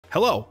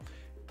Hello,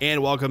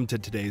 and welcome to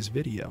today's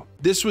video.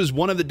 This was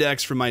one of the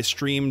decks from my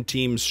stream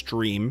team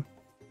stream.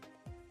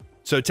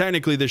 So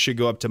technically this should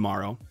go up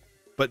tomorrow,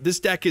 but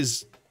this deck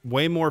is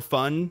way more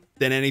fun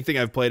than anything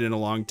I've played in a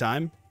long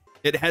time.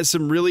 It has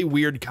some really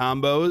weird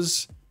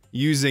combos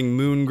using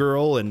Moon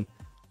Girl and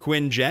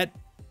Quinjet.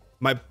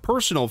 My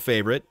personal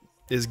favorite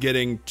is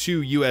getting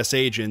 2 US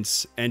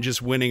agents and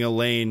just winning a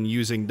lane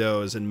using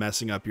those and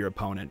messing up your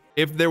opponent.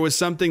 If there was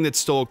something that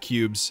stole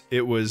cubes,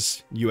 it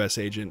was US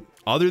agent.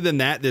 Other than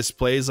that, this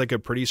plays like a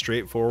pretty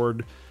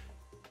straightforward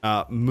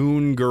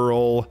Moon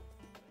Girl,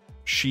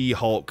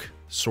 She-Hulk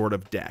sort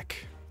of deck.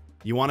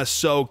 You want to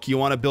soak, you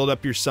want to build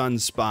up your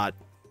sunspot,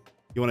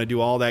 you want to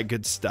do all that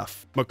good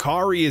stuff.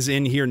 Makari is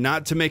in here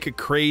not to make a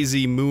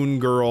crazy Moon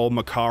Girl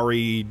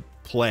Makari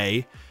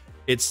play.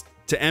 It's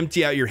to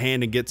empty out your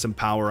hand and get some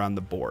power on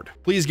the board.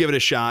 Please give it a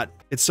shot.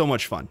 It's so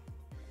much fun.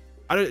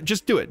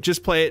 Just do it.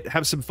 Just play it.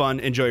 Have some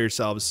fun. Enjoy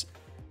yourselves.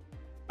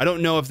 I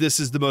don't know if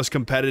this is the most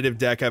competitive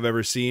deck I've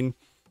ever seen,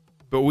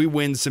 but we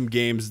win some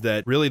games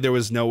that really there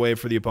was no way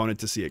for the opponent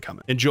to see it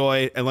coming.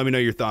 Enjoy and let me know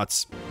your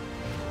thoughts.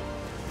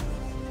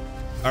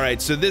 All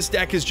right, so this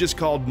deck is just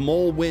called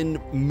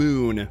Molwyn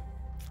Moon,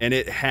 and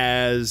it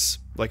has,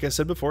 like I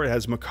said before, it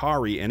has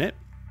Makari in it.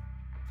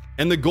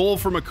 And the goal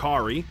for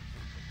Makari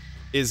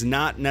is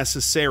not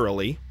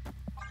necessarily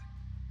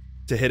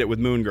to hit it with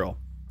Moon Girl.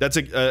 That's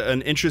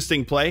an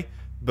interesting play,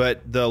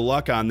 but the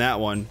luck on that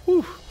one,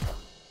 whew.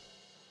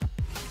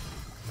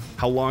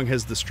 How long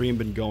has the stream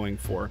been going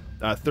for?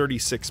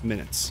 36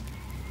 minutes.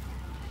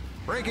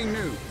 Breaking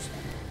news.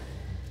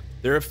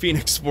 They're a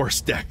Phoenix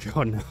Force deck.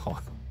 Oh no.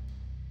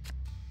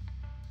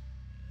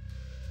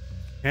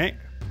 Okay.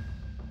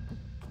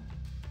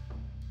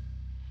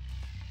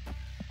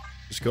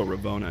 Just go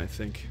Ravona, I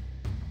think.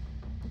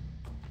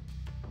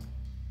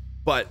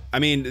 But, I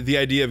mean, the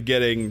idea of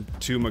getting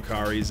 2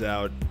 Makaris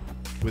out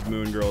with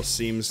Moon Girl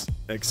seems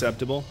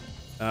acceptable.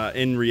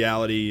 In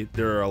reality,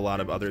 there are a lot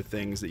of other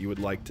things that you would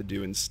like to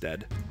do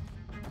instead.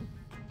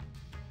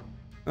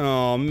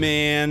 Oh,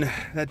 man.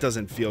 That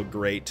doesn't feel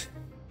great.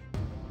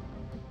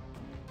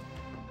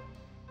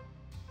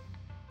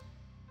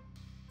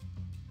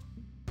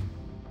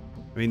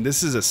 I mean,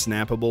 this is a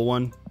snappable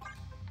one.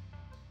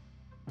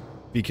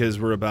 Because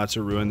we're about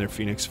to ruin their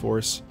Phoenix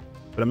Force.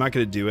 But I'm not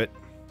going to do it.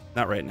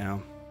 Not right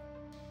now.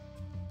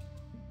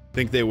 I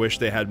think they wish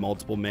they had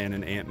multiple man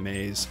and Aunt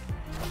May's.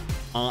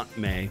 Aunt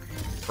May,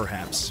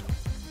 perhaps.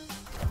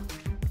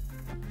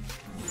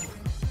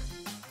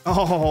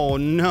 Oh,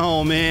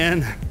 no,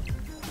 man.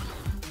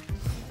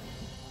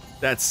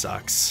 That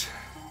sucks.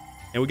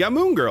 And we got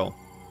Moon Girl.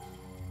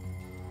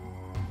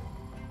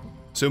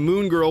 So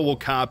Moon Girl will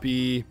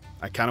copy...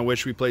 I kind of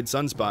wish we played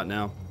Sunspot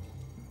now.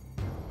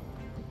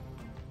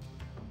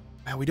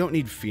 Man, we don't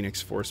need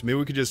Phoenix Force. Maybe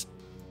we could just...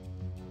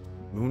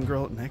 Moon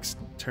Girl next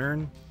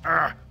turn?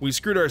 Ah, we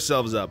screwed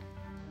ourselves up.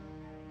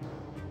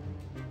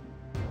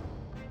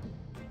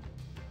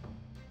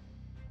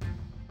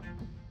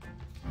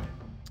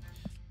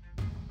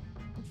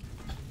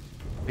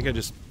 I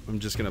think I'm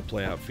just gonna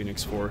play out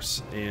Phoenix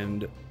Force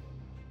and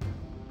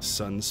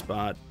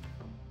Sunspot.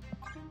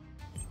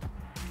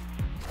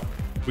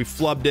 We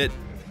flubbed it.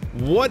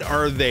 What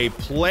are they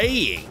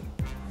playing?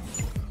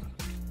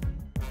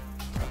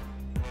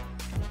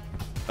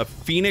 A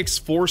Phoenix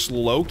Force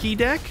Loki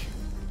deck?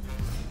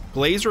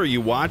 Glazer, are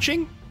you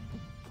watching?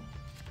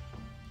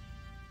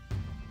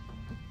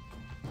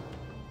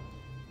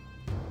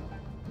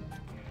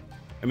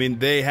 I mean,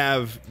 they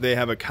have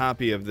a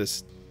copy of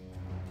this,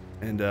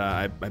 and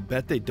I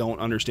bet they don't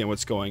understand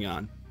what's going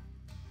on.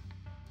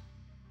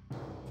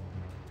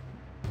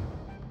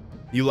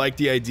 You like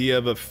the idea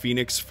of a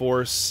Phoenix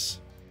Force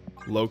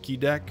Loki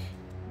deck?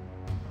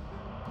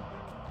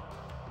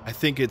 I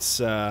think it's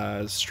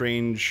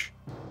strange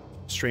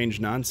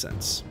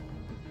nonsense,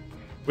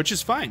 which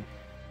is fine.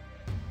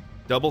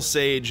 Double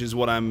Sage is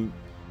what I'm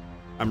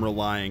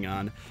relying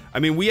on. I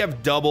mean, we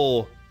have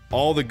double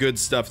all the good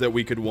stuff that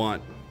we could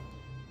want.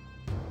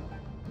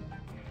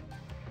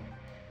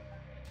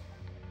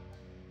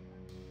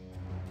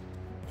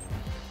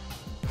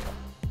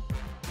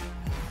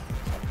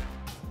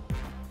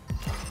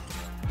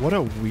 What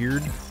a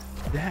weird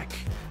deck.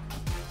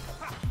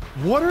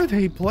 What are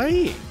they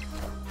playing?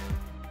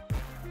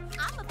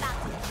 I'm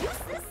about to juice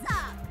this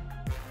up.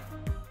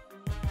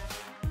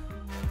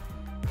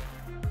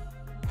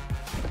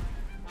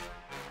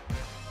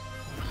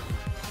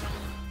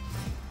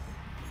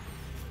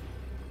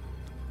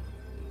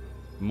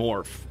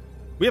 Morph.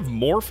 We have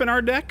Morph in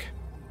our deck?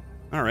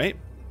 All right.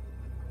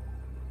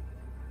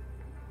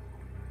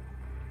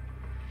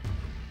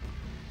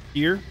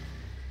 Here.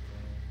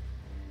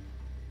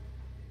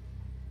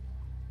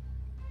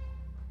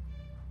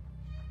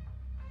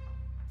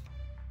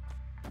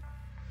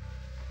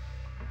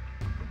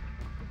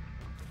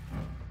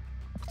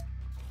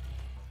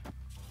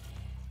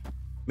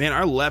 Man,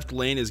 our left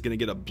lane is going to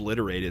get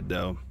obliterated,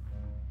 though.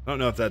 I don't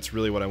know if that's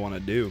really what I want to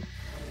do.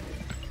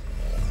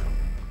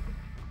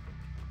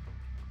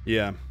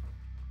 Yeah.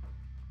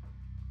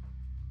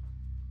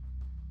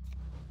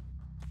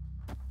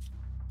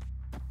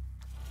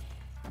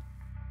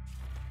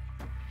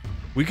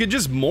 We could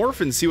just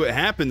morph and see what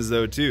happens,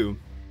 though, too.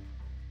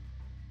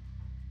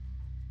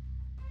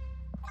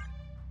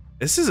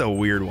 This is a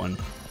weird one.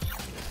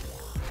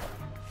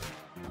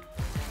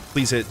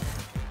 Please hit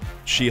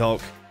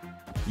She-Hulk.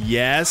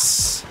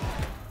 Yes.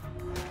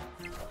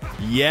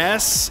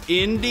 Yes,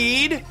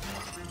 indeed.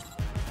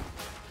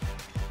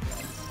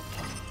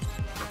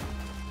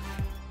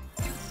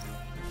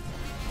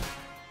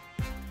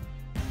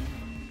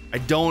 I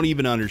don't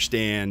even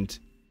understand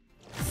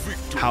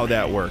how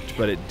that worked,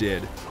 but it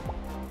did.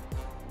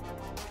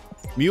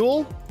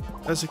 Mule?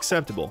 That's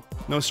acceptable.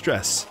 No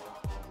stress.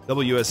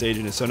 Double US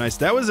agent is so nice.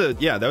 That was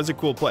a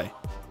cool play.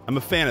 I'm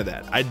a fan of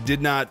that. I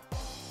did not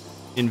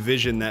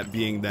envision that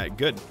being that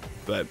good,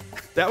 but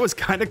that was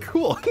kind of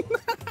cool.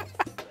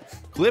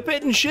 Clip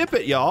it and ship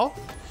it, y'all.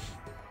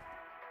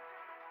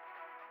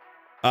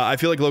 I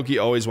feel like Loki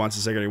always wants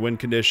a secondary win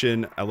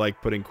condition. I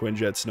like putting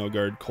Quinjet,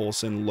 Snowguard,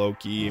 Coulson,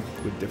 Loki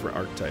with different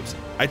archetypes.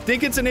 I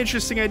think it's an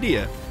interesting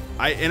idea.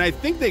 I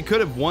think they could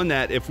have won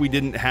that if we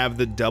didn't have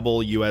the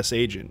double US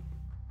agent.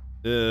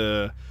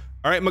 All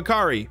right,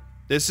 Makari,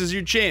 this is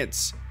your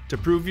chance to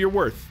prove your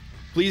worth.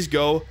 Please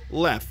go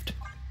left.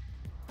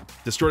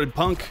 Distorted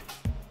Punk.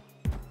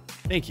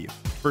 Thank you.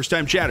 First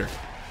time chatter.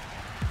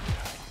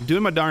 I'm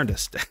doing my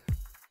darndest.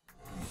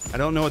 I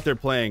don't know what they're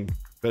playing,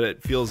 but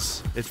it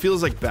feels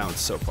like bounce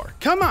so far.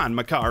 Come on,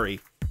 Makari.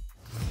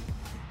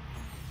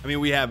 I mean,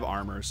 we have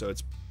armor, so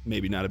it's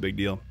maybe not a big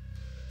deal.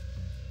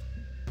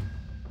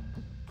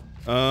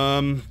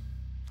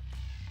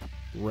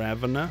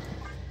 Ravana.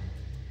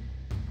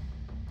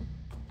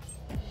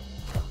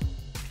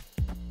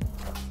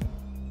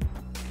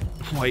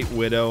 White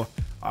Widow.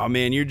 Oh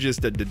man, you're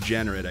just a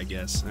degenerate, I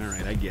guess. All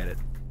right, I get it.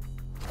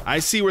 I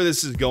see where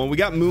this is going. We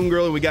got Moon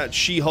Girl and we got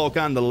She-Hulk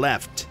on the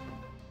left.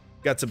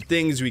 Got some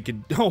things we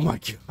could... Oh my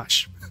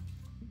gosh.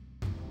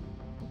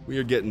 We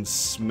are getting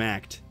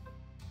smacked.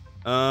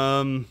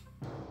 But,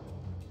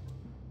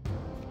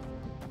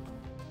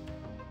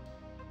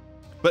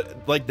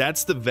 like,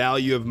 that's the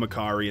value of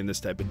Makari in this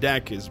type of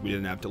deck, is we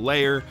didn't have to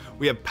layer.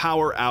 We have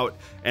power out,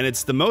 and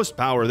it's the most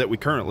power that we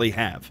currently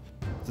have.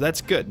 So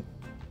that's good.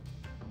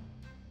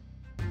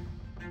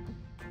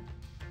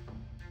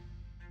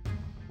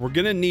 We're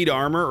gonna need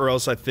armor, or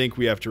else I think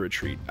we have to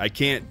retreat. I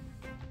can't...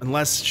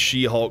 Unless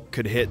She-Hulk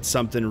could hit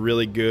something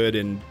really good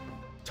in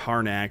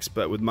Tarnax,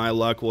 but with my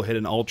luck, we'll hit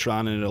an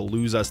Ultron and it'll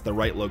lose us the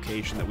right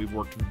location that we've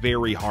worked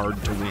very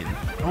hard to win.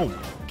 Oh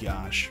my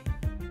gosh.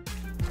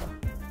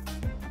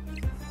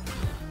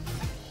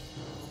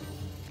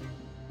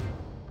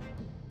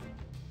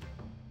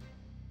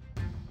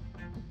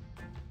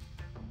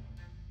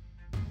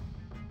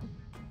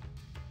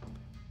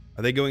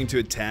 Are they going to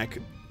attack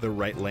the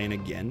right lane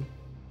again?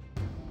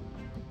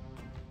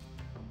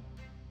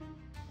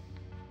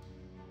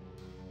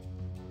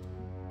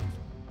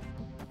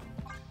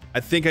 I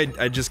think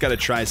I just got to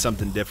try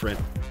something different.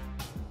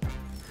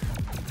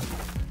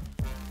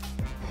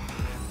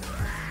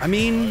 I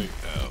mean,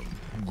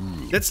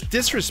 that's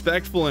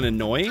disrespectful and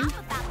annoying,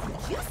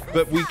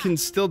 but we can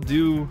still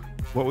do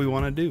what we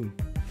want to do.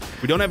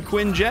 We don't have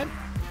Quinjet.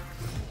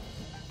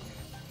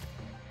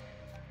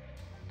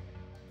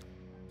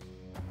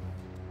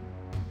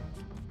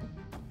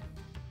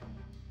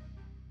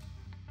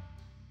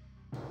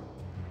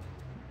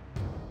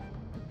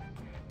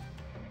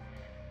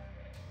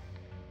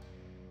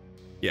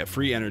 Yeah,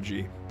 free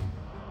energy.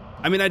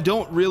 I mean, I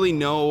don't really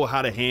know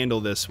how to handle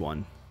this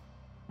one.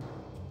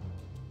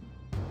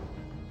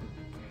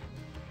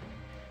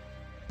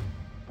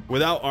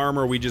 Without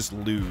armor, we just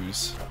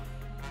lose.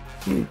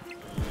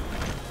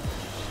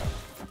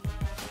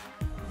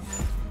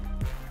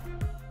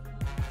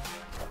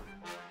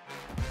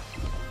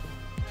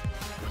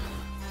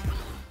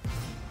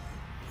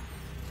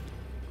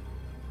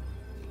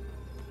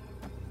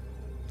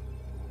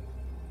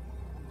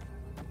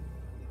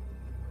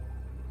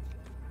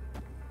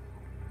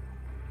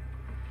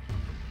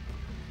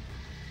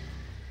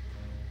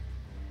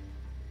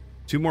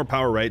 Two more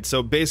power, right?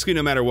 So basically,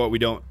 no matter what, we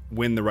don't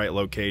win the right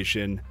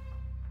location.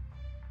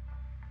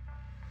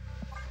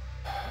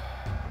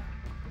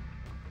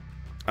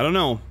 I don't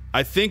know.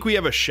 I think we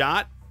have a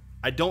shot.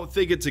 I don't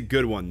think it's a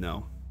good one,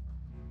 though.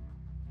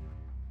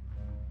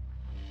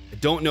 I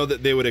don't know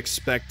that they would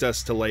expect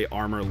us to lay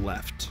armor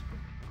left,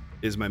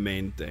 is my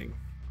main thing.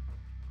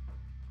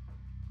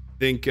 I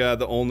think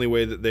the only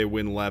way that they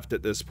win left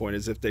at this point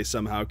is if they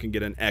somehow can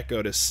get an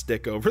Echo to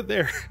stick over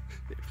there.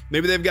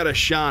 Maybe they've got a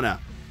Shauna.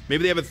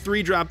 Maybe they have a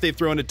 3-drop they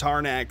throw into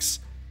Tarnax,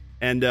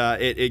 and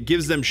it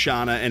gives them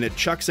Shauna, and it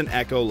chucks an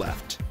Echo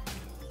left.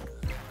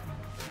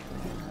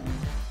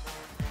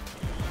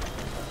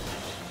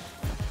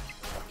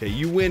 Okay,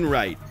 you win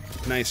right.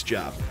 Nice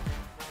job.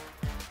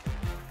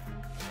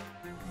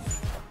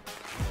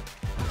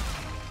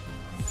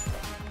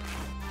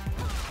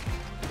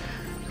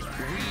 We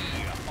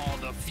are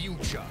the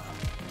future.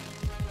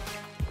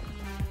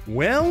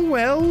 Well,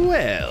 well,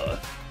 well.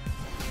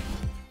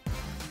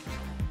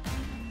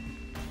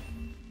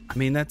 I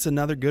mean, that's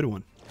another good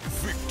one.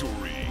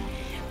 Victory.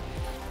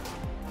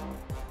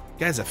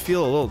 Guys, I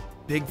feel a little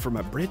big for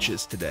my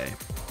britches today.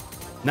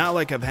 Not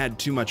like I've had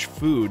too much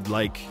food,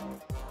 like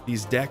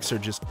these decks are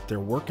just,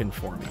 they're working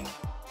for me.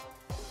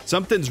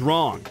 Something's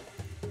wrong.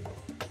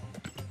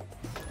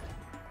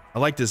 I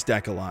like this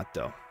deck a lot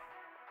though.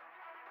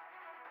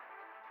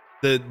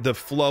 The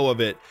flow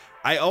of it.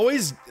 I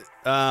always,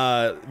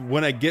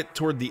 when I get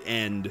toward the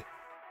end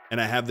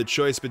and I have the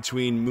choice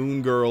between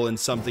Moon Girl and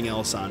something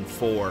else on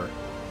 4,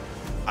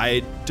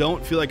 I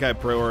don't feel like I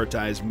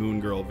prioritize Moon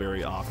Girl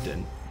very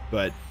often,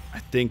 but I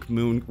think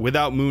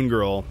without Moon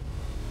Girl,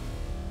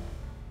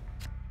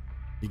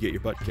 you get your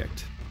butt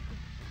kicked.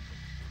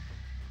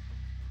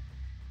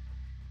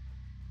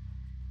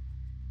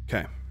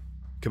 Okay,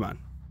 come on.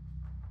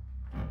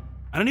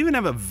 I don't even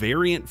have a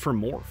variant for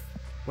Morph.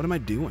 What am I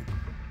doing?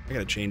 I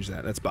gotta change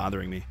that. That's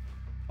bothering me.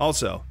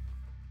 Also,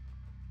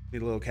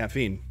 need a little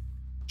caffeine.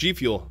 G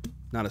Fuel,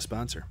 not a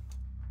sponsor.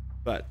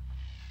 But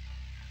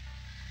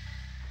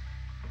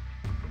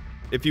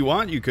if you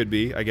want, you could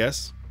be, I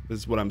guess,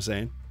 is what I'm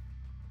saying.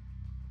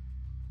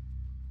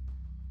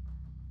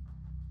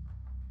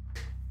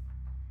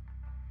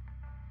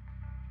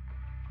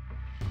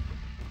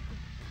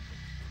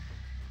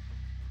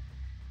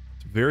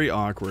 It's very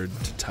awkward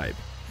to type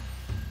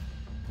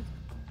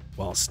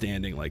while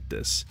standing like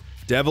this.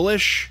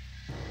 Devilish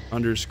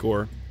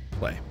 _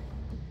 play.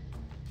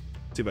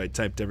 See if I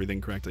typed everything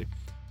correctly.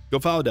 Go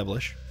follow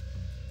Devilish.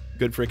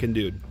 Good freaking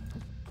dude.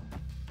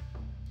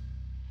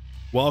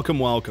 Welcome,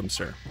 welcome,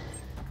 sir.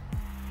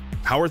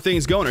 How are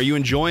things going? Are you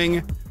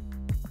enjoying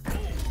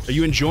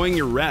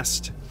your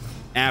rest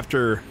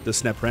after the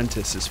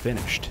Snapprentice is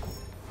finished?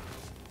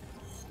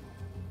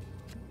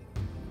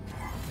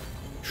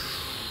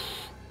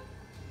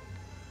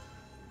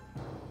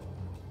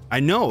 I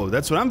know,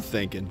 that's what I'm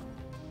thinking.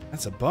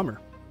 That's a bummer.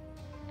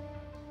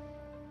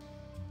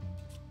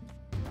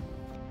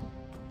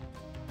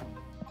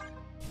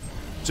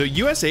 So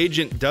US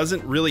Agent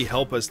doesn't really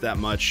help us that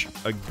much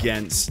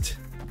against...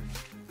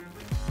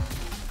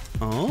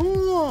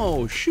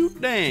 Oh, shoot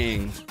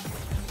dang.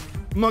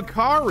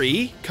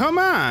 Makari, come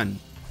on.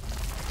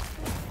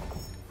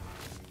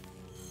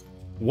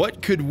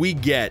 What could we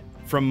get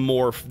from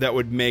Morph that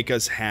would make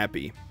us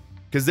happy?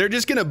 Because they're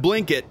just gonna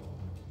blink it.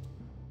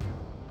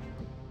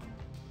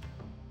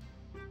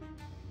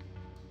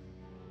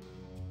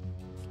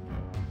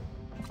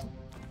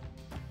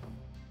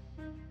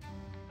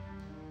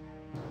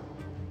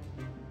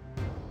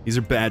 These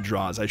are bad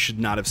draws. I should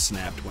not have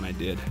snapped when I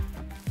did.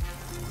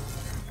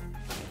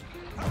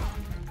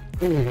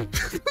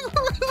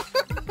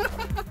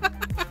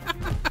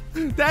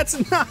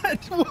 That's not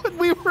what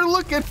we were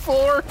looking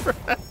for.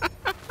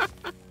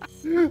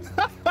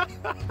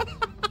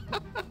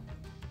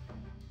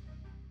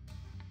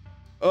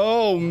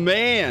 Oh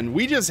man,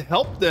 we just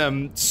helped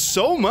them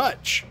so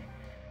much.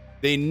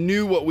 They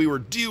knew what we were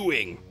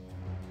doing.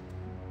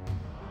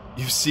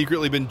 You've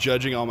secretly been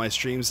judging all my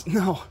streams?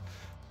 No.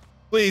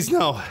 Please,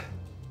 no.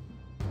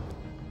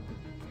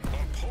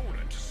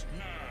 Opponent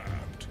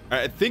snapped.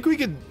 I think we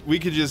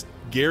could just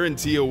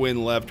guarantee a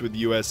win left with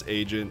US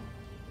Agent.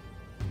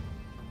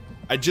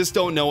 I just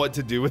don't know what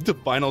to do with the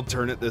final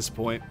turn at this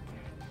point.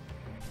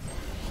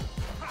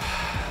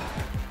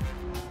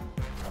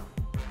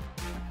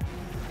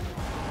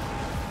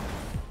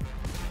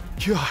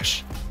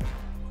 Gosh.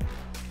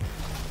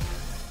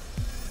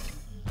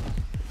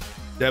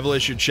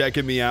 Devilish, you're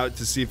checking me out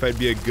to see if I'd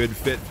be a good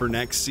fit for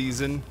next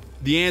season.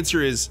 The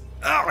answer is,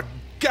 oh,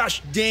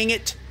 gosh dang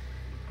it.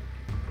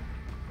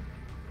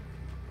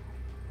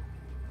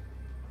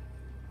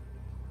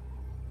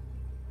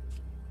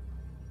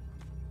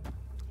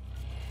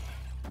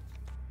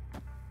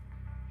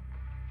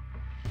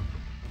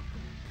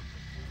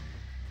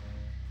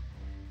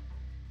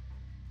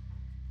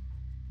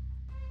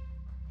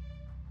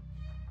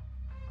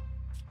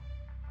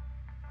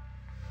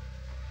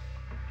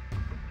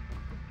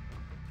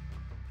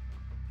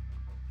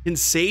 Can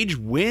Sage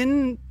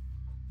win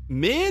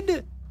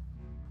mid?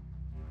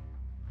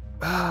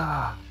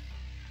 Ah.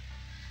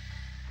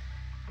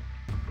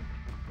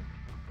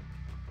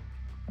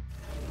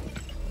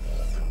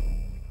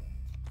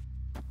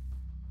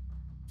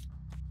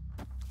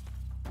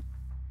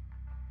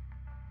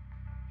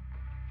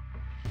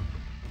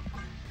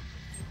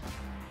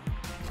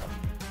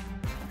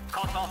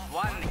 Cut off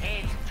one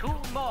head, 2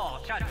 more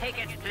shall take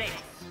its place.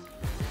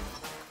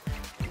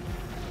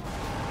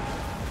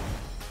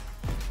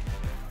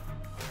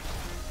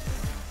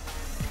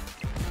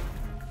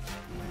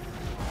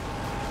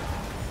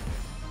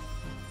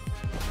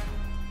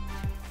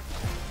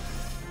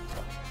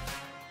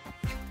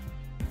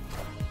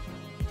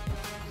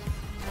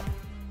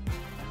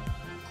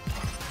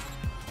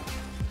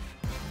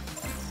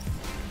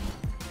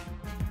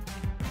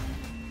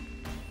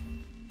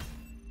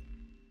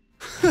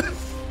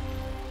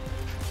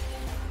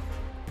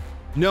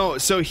 No,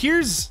 so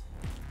here's...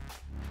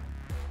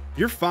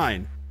 You're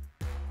fine.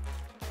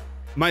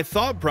 My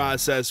thought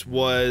process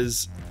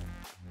was...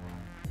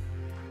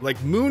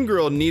 like, Moon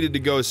Girl needed to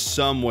go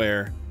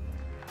somewhere.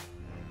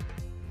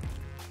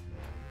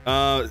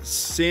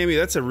 Sammy,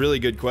 that's a really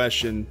good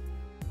question.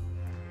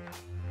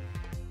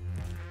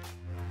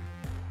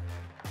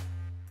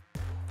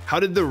 How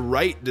did the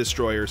right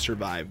destroyer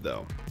survive,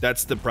 though?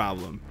 That's the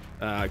problem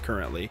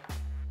currently.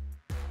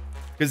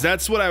 Because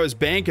that's what I was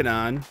banking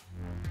on.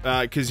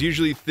 Because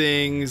usually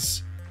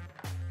things...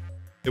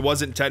 It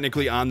wasn't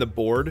technically on the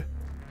board.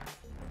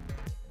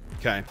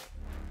 Okay.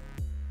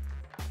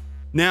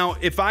 Now,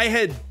 if I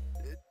had...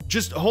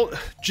 Just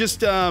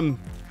a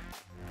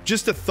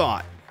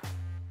thought.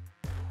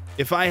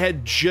 If I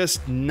had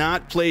just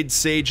not played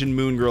Sage and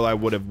Moon Girl, I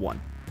would have won.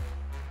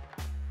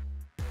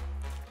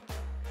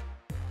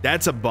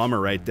 That's a bummer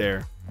right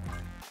there.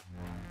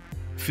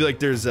 I feel like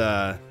there's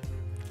a...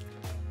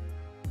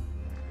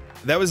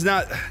 That was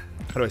not...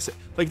 How do I say?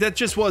 Like, that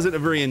just wasn't a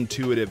very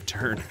intuitive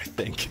turn, I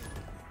think.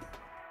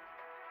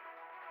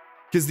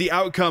 Because the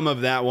outcome of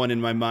that one in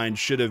my mind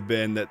should have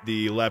been that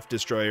the left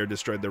destroyer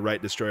destroyed the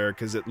right destroyer,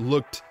 because it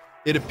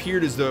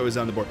appeared as though it was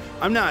on the board.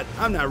 I'm not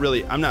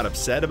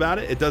upset about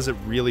it. It doesn't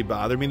really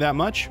bother me that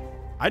much.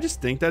 I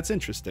just think that's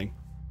interesting.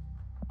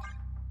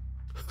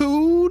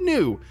 Who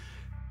knew?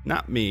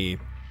 Not me.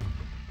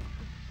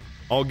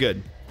 All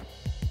good.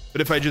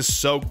 But if I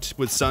just soaked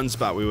with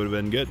Sunspot, we would have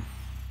been good.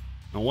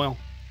 Oh well.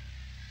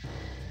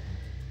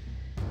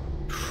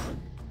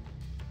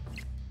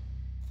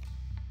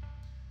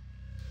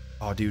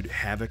 Oh, dude,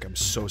 Havoc, I'm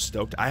so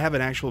stoked. I have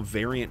an actual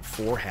variant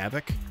for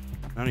Havoc.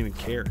 I don't even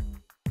care.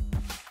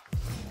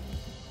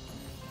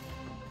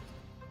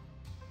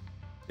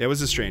 It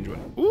was a strange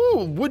one.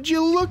 Ooh, would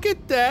you look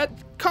at that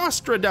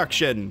cost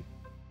reduction?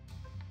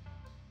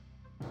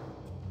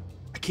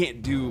 I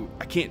can't do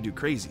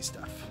crazy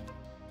stuff.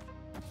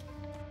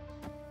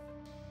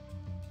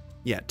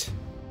 Yet.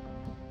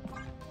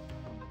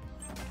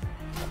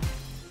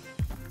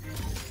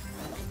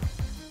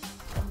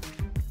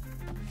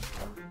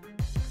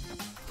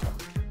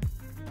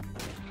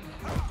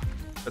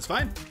 That's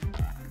fine.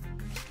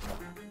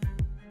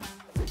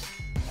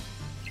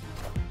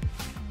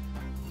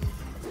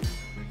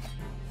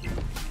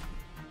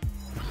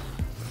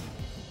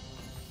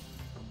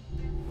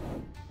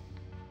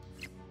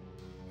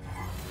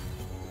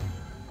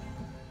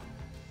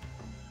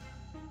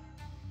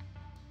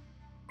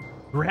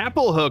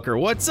 Grapple Hooker,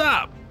 what's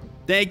up?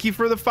 Thank you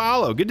for the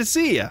follow. Good to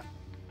see you.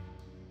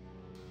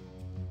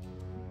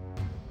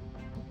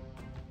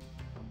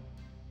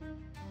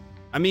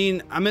 I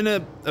mean, I'm in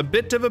a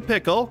bit of a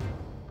pickle.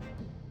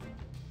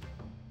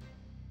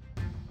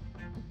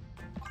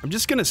 I'm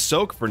just gonna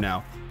soak for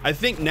now. I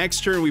think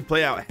next turn we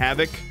play out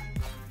Havoc.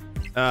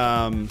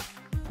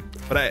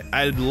 But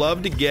I'd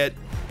love to get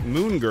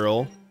Moon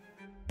Girl,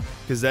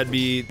 because that'd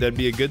be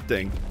a good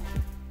thing.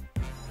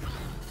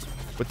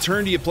 What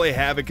turn do you play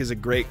Havoc is a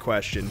great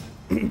question.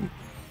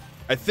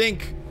 I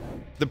think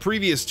the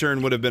previous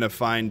turn would have been a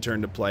fine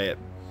turn to play it.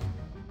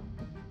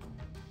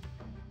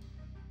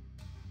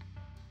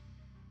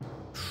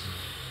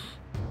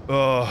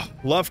 Oh,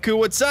 Lufku,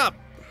 what's up?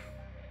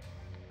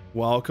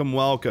 Welcome,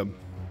 welcome.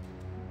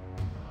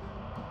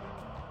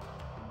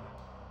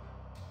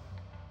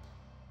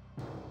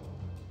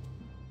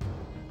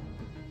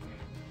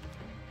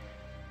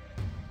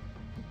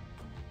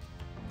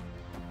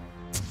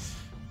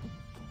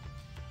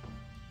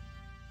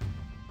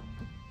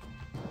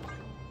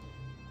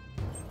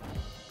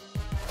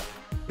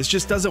 This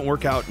just doesn't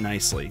work out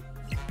nicely.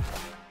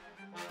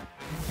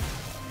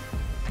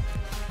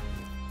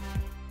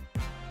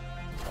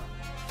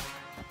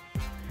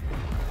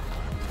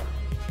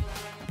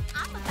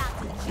 I'm about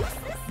to juice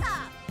this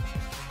up.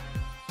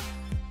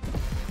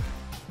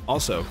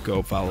 Also,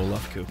 go follow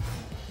Lufku.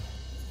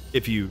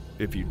 If you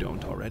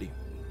don't already.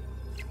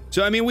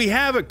 So, I mean, we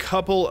have a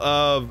couple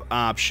of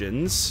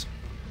options.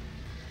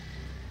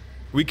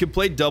 We could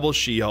play double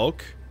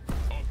She-Hulk.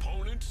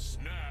 Opponent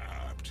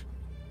snapped.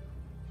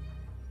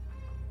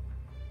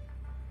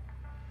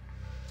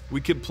 We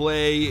could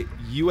play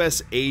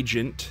US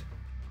Agent,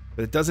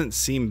 but it doesn't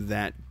seem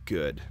that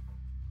good.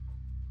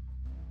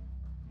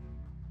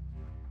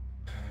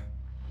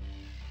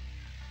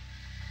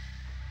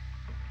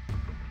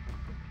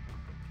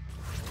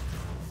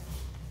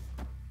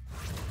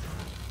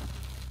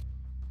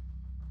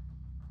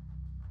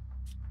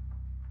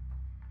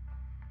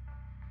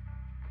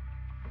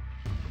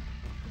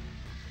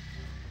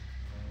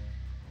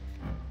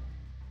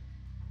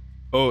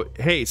 Oh,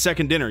 hey,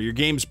 second dinner, your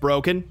game's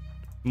broken.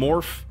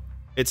 Morph.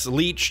 It's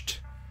leached.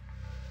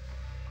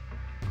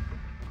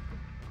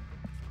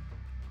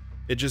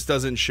 It just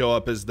doesn't show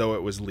up as though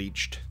it was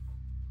leached.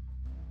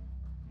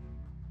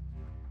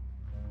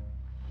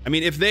 I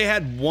mean, if they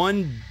had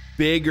one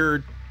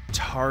bigger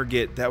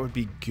target, that would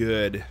be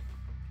good.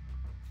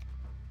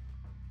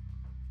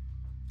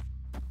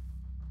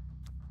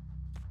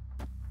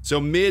 So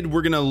mid,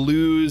 we're gonna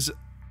lose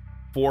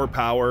 4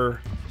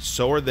 power.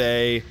 So are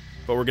they,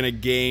 but we're gonna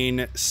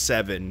gain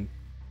 7.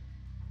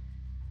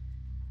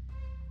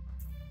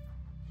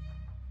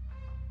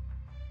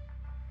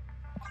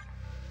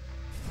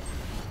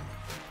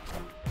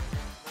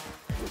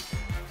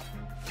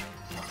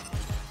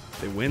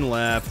 They win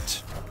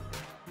left.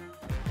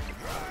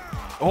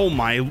 Oh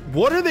my,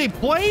 what are they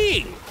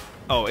playing?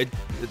 Oh, it's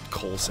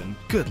Coulson.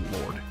 Good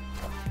lord.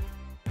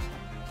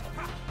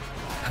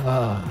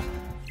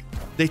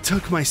 They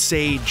took my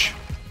sage.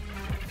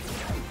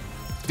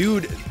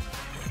 Dude,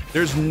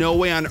 there's no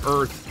way on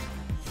earth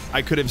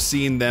I could have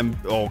seen them.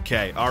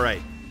 Okay, all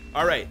right.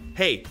 All right,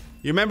 hey,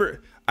 you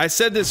remember, I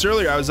said this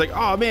earlier. I was like,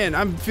 oh man,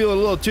 I'm feeling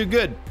a little too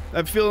good.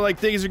 I'm feeling like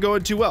things are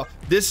going too well.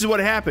 This is what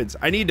happens.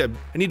 I need to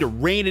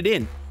rein it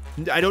in.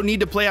 I don't need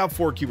to play out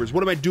 4 cubers.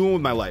 What am I doing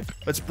with my life?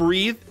 Let's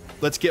breathe.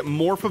 Let's get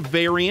Morph a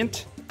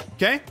variant,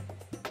 okay?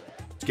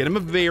 Let's get him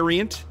a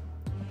variant.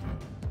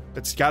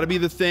 That's gotta be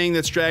the thing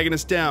that's dragging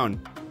us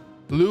down.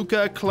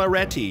 Luca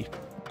Claretti.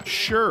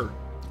 Sure,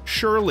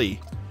 surely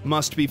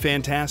must be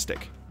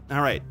fantastic.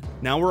 All right,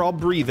 now we're all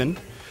breathing.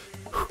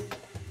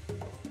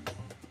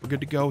 We're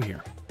good to go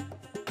here.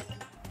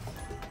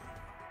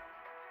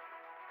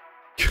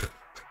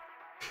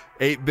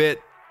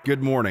 8-bit,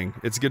 good morning.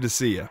 It's good to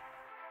see you.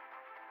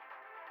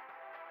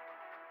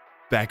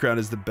 Background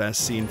is the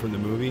best scene from the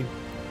movie.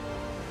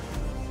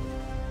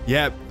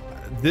 Yeah,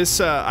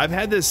 this I've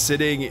had this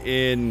sitting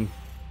in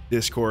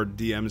Discord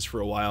DMs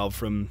for a while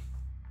from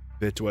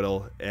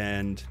Bitwiddle,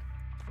 and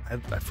I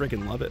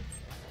freaking love it.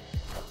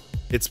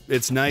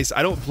 It's nice.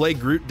 I don't play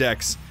Groot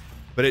decks,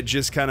 but it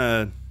just kind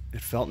of,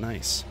 it felt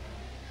nice.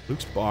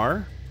 Luke's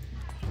bar,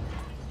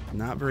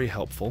 not very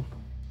helpful.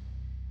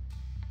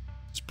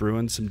 Just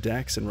brewing some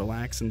decks and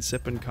relaxing,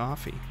 sipping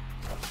coffee.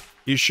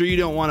 You sure you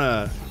don't want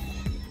to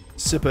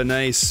sip a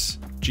nice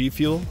G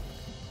Fuel?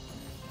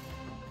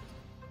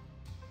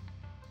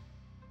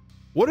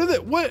 What are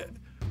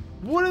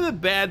the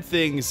bad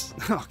things?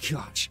 Oh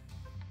gosh.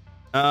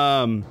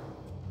 I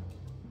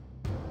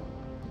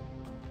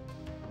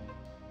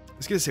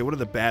was gonna say, what are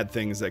the bad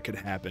things that could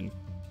happen?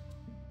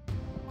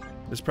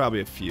 There's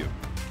probably a few.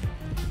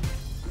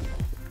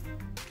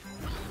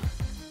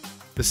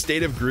 The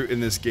state of Groot in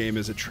this game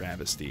is a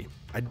travesty.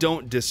 I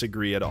don't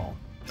disagree at all.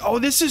 Oh,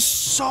 this is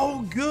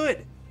so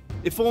good.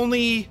 If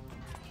only.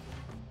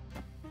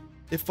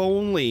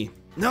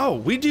 No,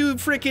 we do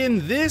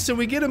freaking this and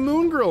we get a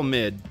Moon Girl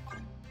mid.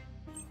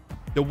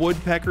 The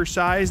woodpecker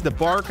sighs, the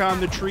bark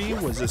on the tree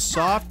was as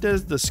soft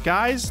as the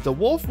skies. The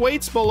wolf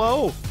waits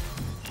below,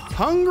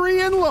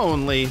 hungry and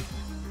lonely.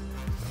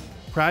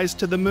 Cries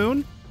to the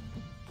moon,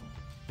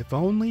 if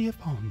only, if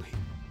only.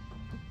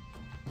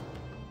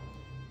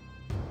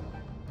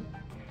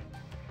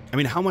 I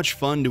mean, how much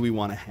fun do we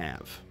want to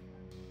have?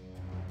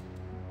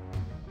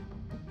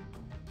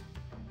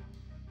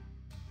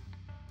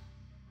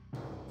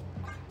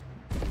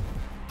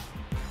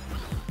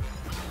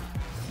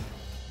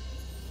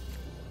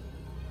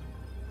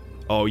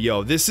 Oh,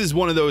 yo, this is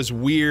one of those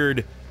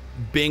weird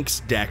Binks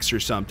decks or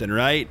something,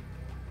 right?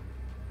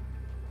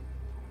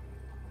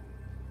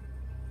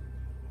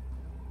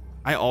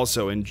 I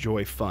also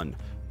enjoy fun,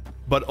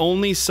 but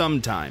only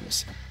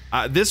sometimes.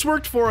 This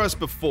worked for us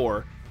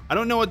before. I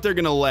don't know what they're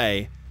gonna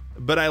lay,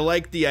 but I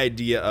like the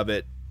idea of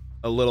it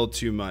a little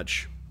too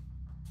much.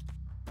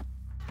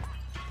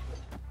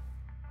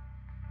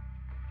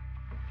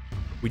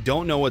 We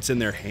don't know what's in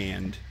their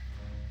hand,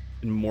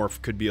 and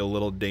Morph could be a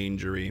little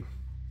dangery.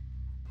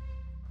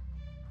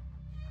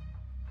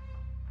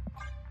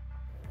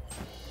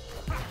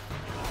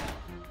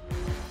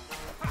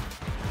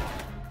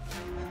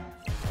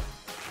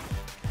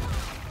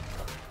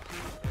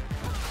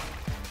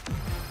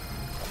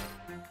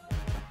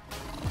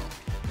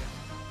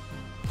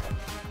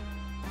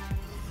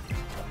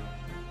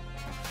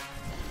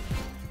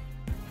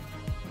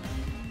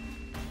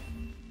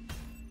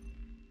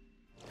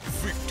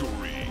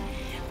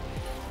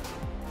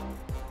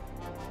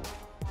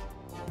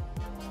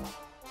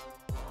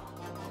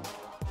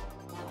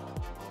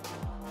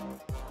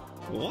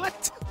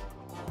 What?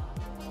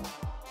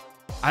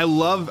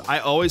 I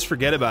always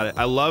forget about it.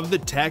 I love the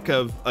tech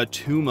of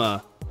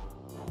Atuma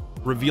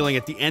revealing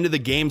at the end of the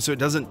game so it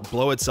doesn't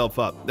blow itself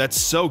up. That's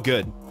so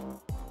good.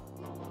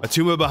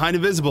 Atuma behind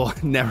invisible.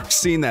 Never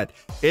seen that.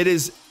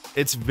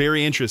 It's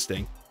very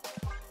interesting.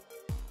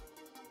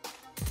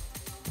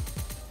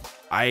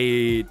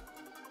 That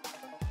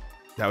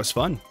was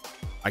fun.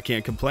 I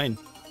can't complain.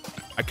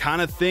 I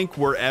kind of think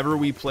wherever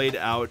we played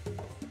out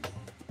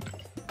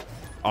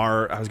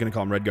I was gonna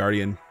call him Red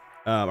Guardian,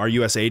 our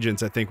US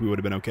agents, I think we would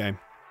have been okay.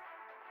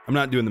 I'm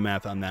not doing the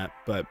math on that,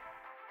 but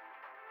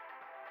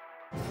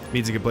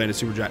means he can play into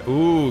Super Giant.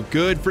 Ooh,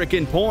 good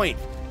freaking point.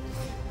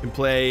 Can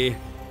play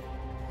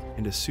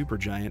into Super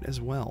Giant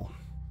as well.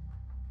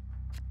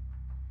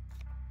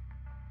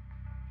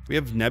 We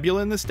have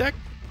Nebula in this deck?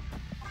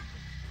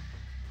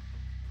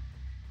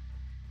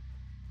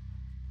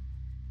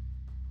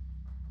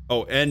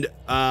 Oh, and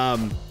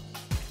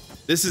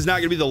this is not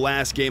gonna be the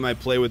last game I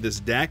play with this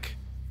deck.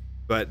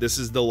 But this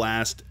is the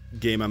last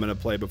game I'm going to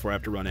play before I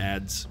have to run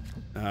ads,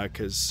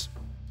 because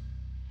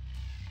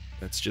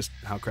that's just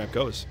how crap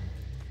goes.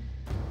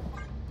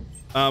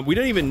 We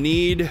don't even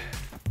need...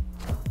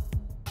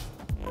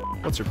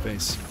 What's her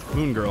face?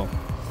 Moon Girl.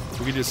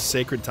 We could just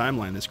Sacred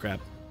Timeline this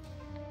crap.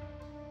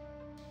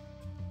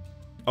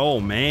 Oh,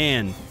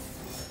 man.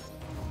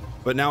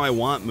 But now I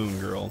want Moon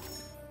Girl.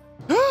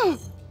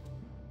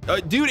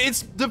 Dude,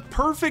 it's the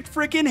perfect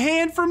freaking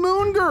hand for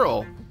Moon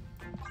Girl.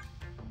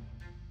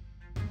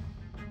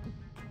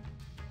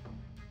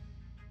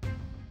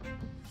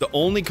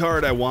 only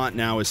card I want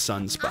now is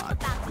I'm Sunspot.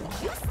 about to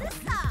juice this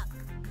up.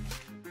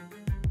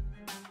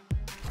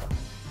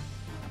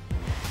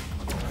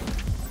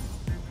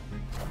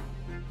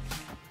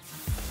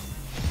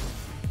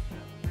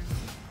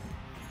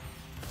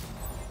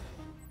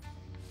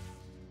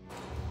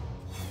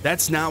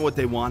 That's not what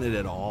they wanted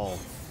at all.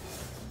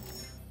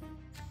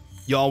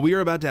 Y'all, we are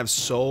about to have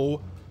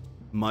so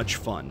much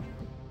fun.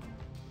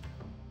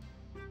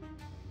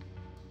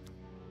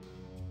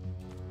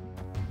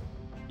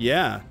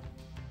 Yeah.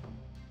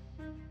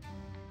 I'm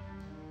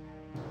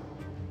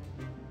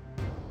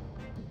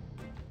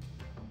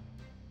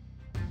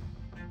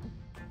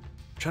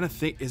trying to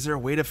think, is there a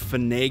way to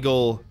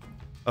finagle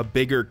a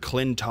bigger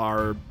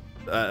Clintar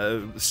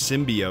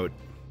symbiote?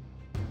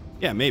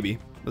 Yeah, maybe.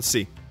 Let's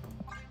see.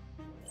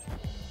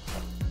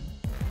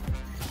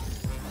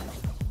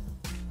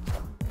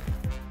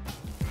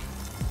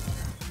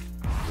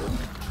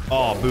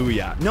 Oh,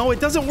 booyah. No,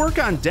 it doesn't work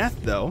on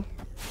death, though.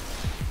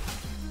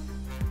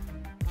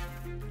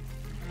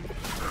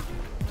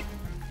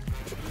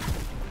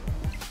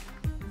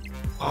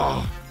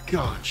 Oh,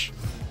 gosh.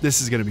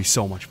 This is going to be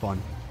so much fun.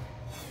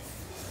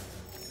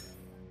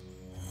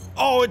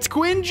 Oh, it's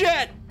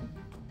Quinjet!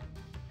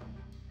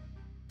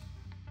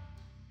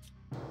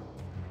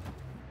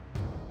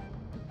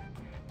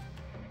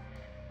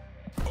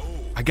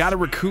 I got to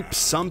recoup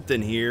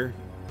something here.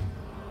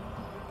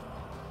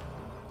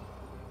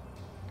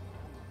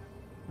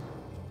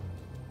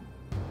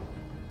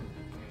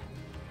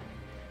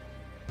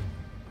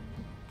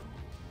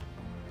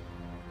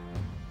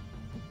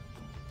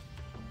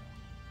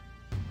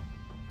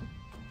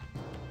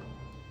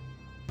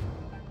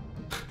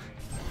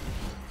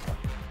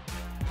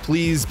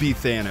 Please be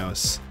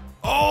Thanos.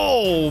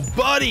 Oh,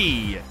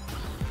 buddy!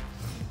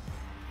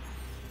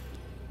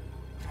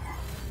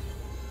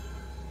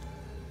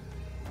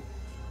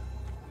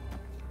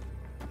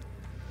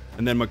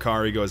 And then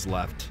Makari goes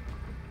left.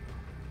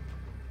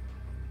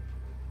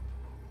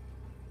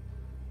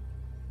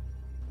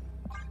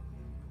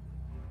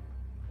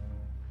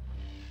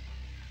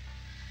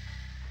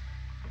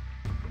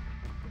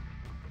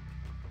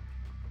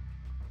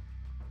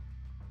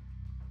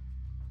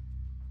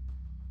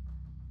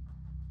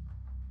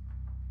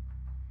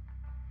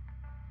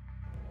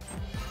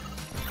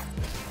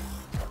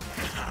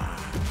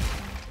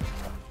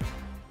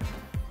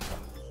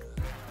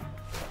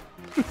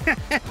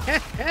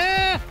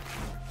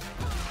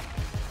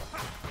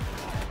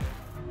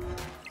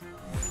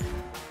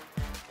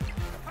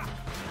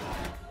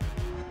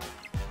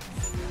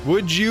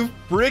 Would you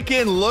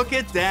frickin' look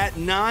at that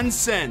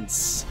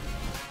nonsense?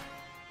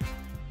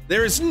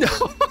 There is no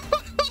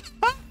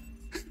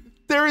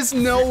there is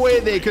no way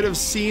they could have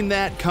seen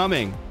that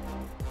coming.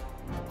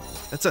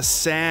 That's a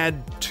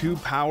sad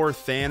 2-power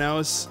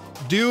Thanos.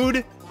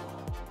 Dude,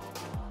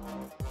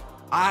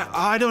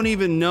 I don't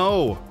even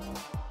know.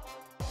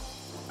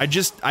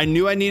 I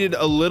knew I needed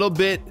a little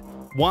bit.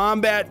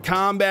 Wombat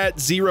Combat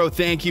 0,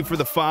 thank you for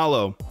the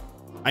follow.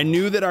 I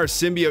knew that our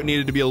symbiote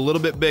needed to be a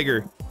little bit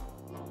bigger.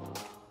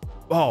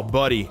 Oh,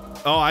 buddy.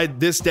 Oh,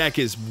 this deck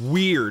is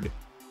weird.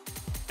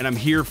 And I'm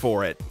here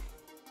for it.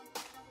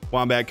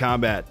 Wombat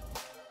Combat.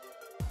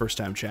 First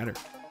time chatter.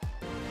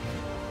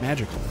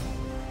 Magical.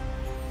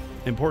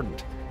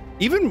 Important.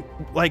 Even,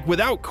 like,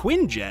 without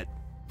Quinjet,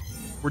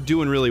 we're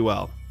doing really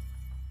well.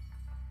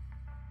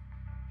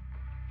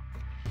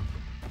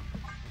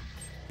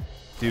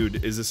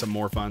 Dude, is this a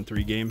Morphon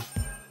 3 game?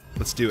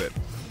 Let's do it.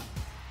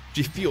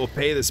 GP will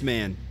pay this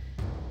man.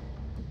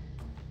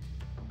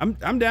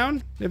 I'm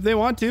down if they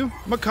want to.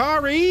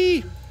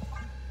 Makari!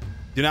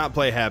 Do not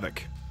play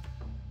Havoc.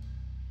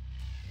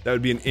 That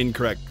would be an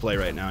incorrect play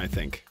right now, I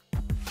think.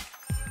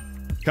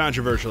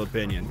 Controversial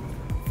opinion.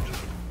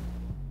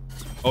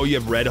 Oh, you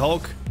have Red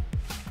Hulk?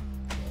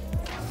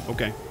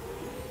 Okay.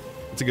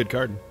 It's a good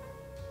card.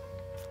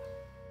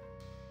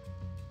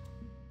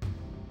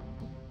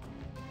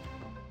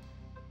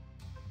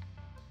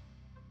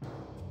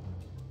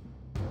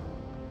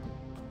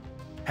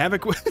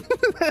 Havoc.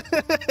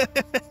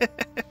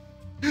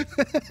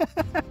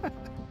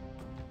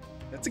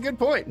 That's a good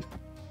point.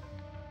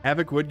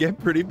 Havoc would get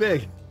pretty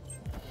big.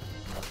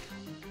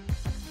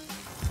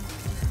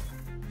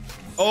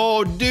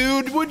 Oh,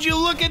 dude, would you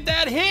look at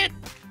that hit?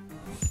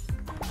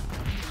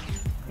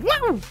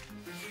 Woo!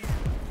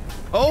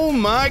 Oh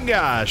my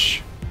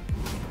gosh.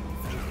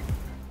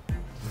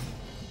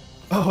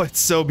 Oh, it's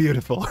so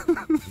beautiful.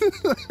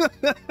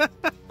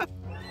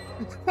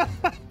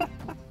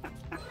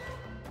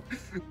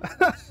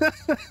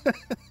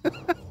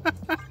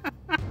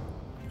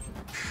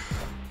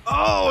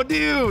 Oh,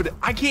 dude,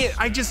 I can't,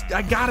 I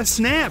gotta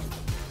snap.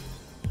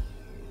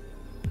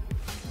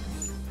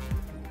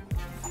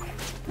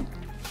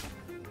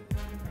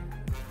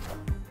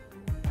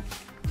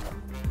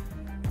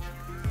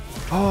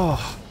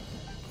 Oh.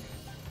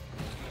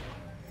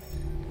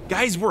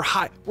 Guys, we're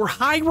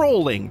high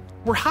rolling.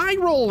 We're high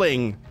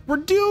rolling. We're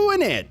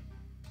doing it.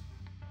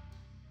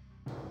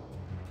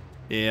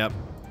 Yep.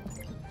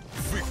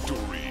 Victory.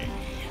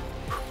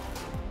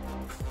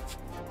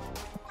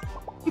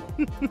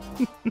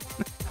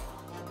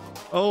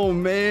 Oh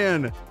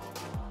man.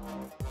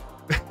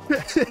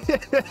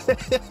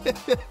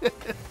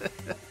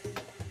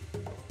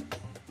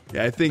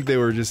 Yeah, I think they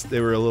were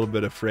a little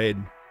bit afraid.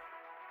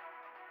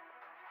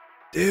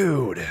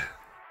 Dude.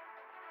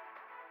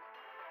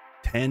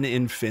 10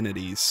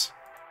 infinities.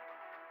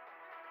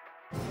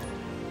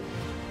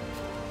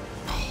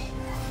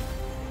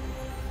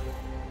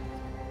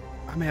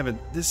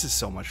 This is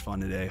so much fun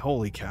today.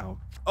 Holy cow.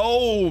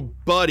 Oh,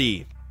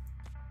 buddy.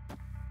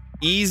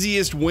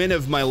 Easiest win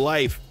of my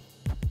life.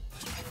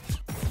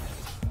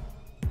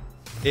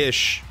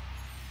 Ish.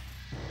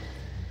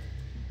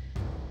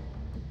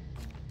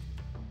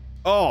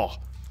 Oh.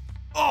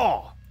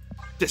 Oh.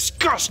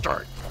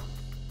 Disgusting.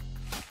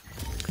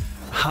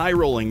 High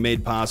rolling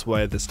made possible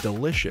by this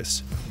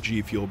delicious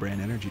G Fuel brand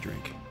energy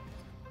drink.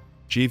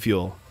 G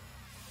Fuel.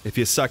 If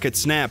you suck at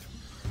Snap.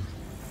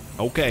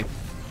 Okay.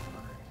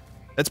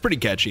 That's pretty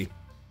catchy.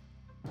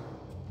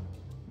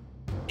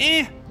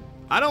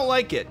 I don't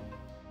like it.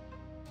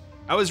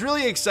 I was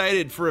really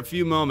excited for a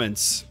few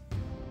moments.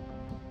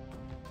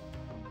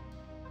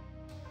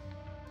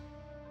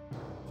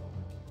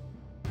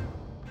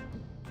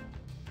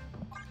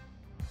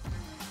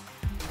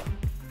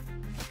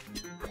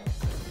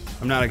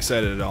 I'm not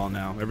excited at all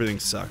now. Everything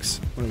sucks.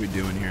 What are we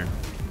doing here?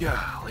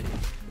 Golly.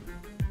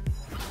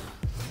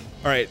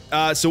 All right,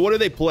 so what do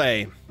they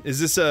play? Is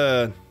this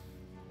a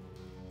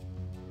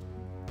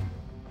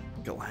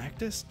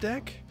Galactus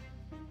deck?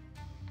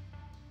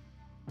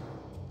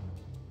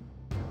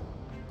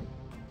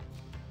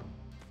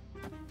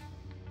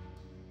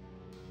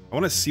 I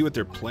want to see what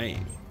they're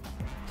playing.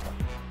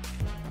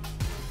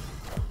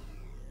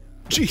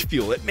 G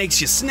Fuel, it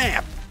makes you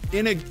snap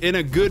in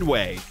a good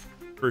way,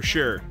 for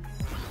sure.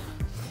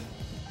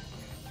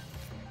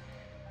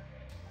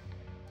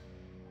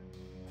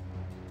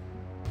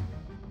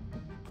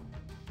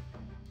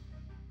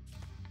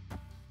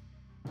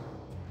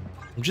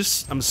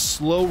 I'm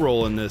slow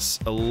rolling this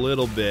a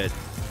little bit.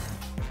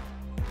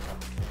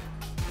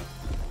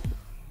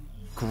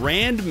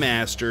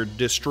 Grandmaster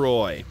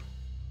Destroy.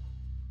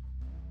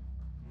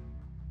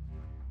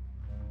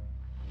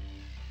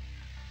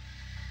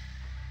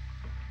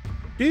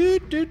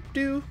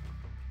 Do.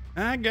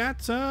 I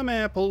got some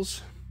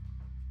apples.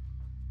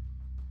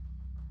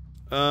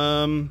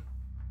 I'm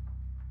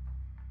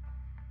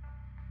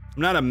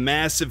not a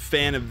massive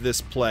fan of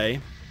this play.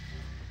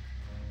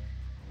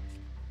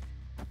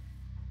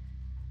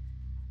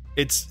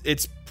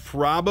 It's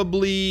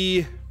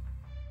probably...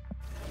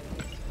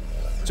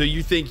 So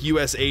you think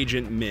US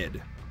Agent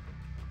mid.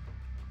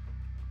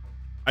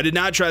 I did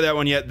not try that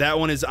one yet. That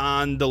one is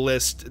on the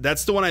list.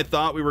 That's the one I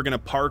thought we were going to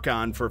park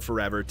on for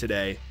forever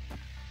today.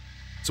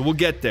 So we'll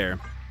get there.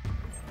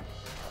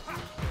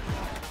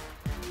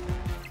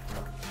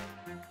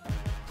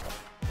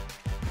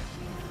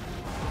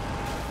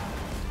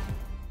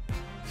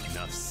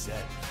 Enough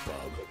said,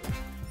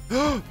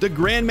 bub. The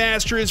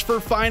Grandmaster is for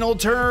final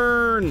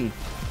turn.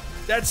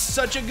 That's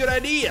such a good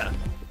idea.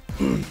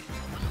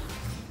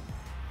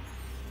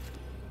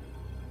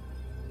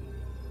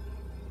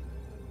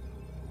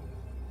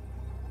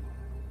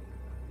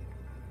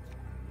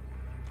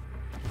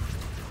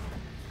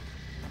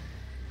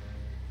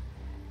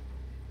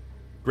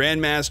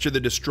 Grandmaster the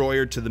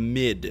Destroyer to the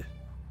mid.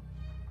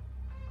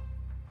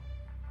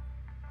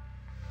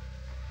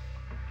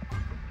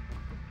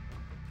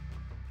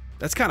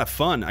 That's kind of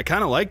fun. I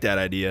kind of like that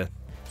idea.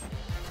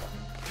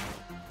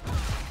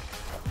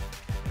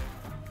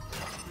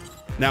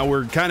 Now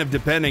we're kind of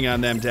depending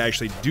on them to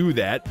actually do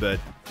that, but,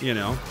 you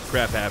know,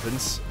 crap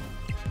happens.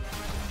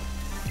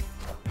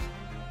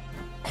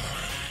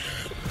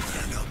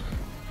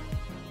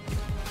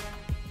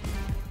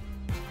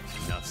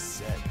 Enough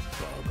said,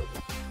 bub.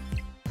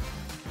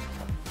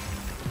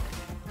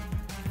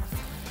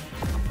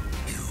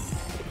 You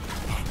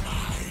are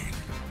mine.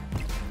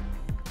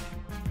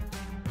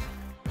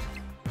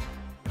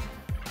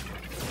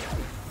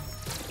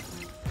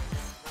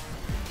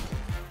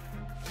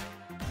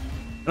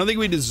 I don't think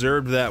we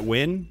deserved that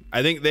win.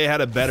 I think they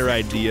had a better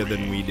idea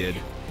than we did.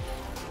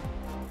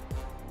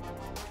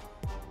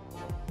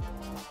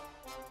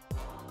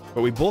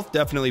 But we both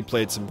definitely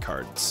played some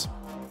cards.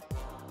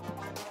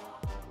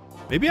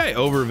 Maybe I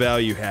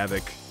overvalue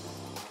Havoc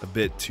a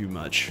bit too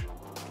much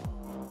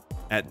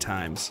at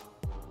times.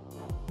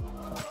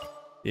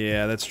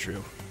 Yeah, that's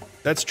true.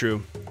 That's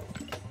true.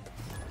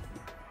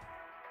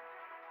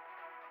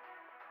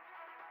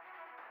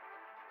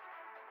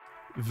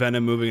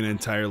 Venom moving an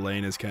entire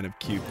lane is kind of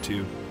cute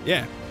too.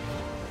 Yeah.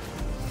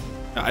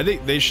 No, I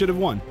think they should have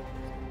won.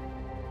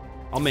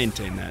 I'll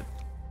maintain that.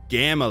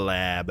 Gamma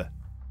Lab.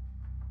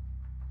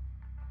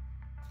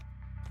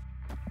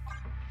 I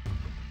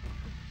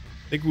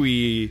think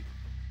we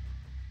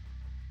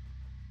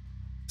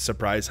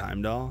surprise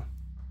Heimdall.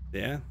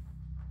 Yeah.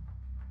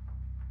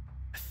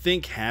 I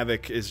think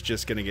Havoc is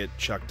just gonna get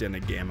chucked in a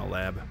Gamma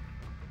Lab.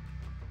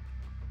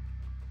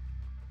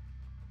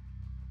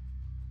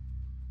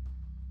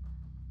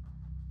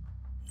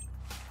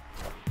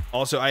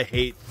 Also, I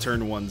hate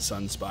turn 1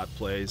 Sunspot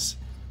plays.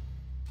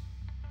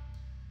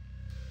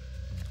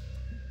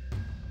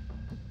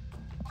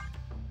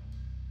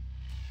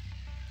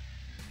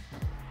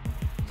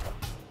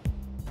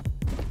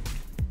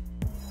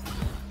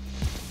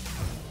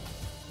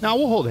 Now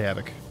we'll hold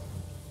Havoc.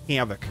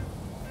 Havoc.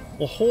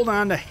 We'll hold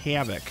on to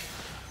Havoc.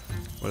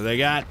 What do they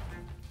got?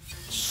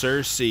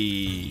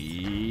 Cersei.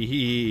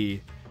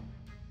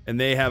 And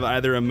they have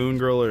either a Moon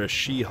Girl or a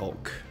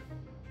She-Hulk.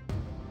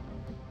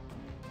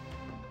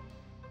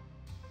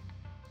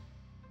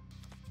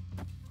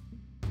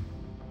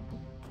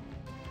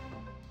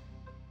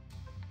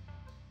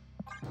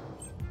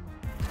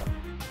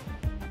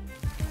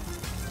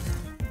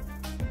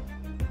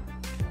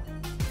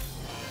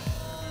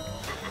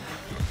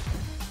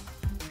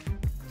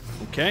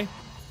 Okay.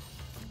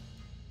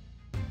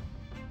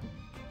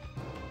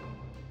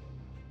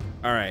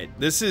 All right.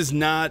 This is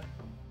not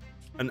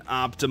an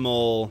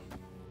optimal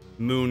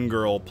Moon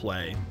Girl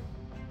play.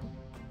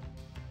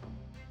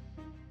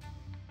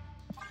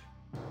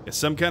 Yeah,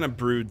 some kind of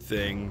brood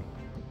thing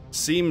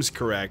seems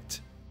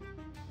correct,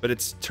 but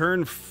it's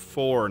turn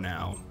 4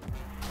 now.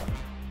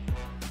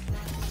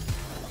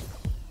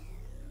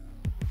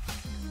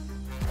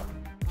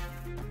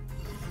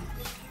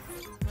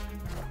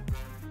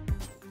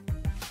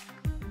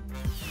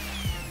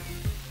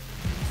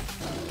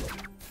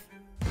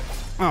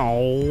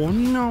 Oh,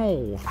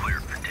 no. Clear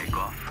for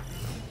takeoff.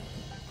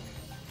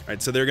 All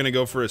right, so they're going to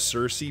go for a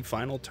Cersei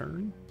final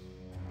turn,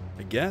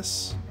 I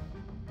guess.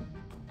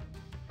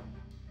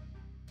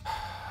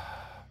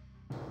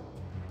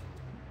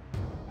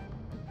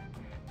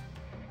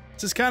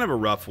 This is kind of a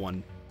rough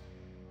one.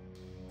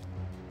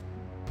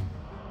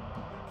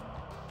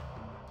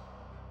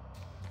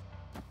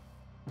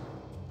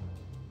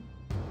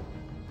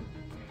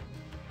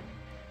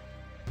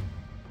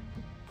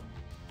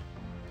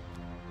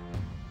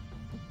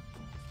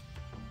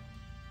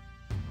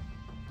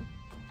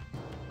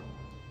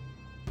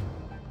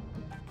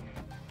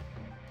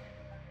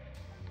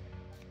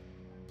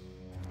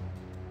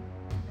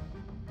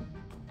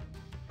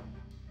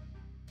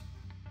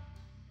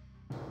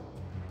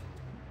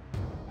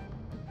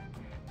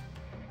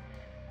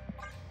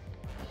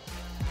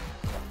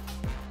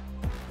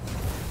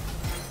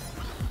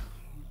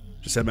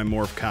 Just had my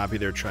Morph copy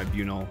their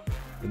Tribunal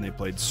when they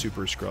played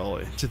Super Skrull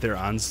into their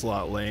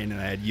Onslaught lane, and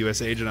I had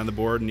US Agent on the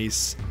board, and he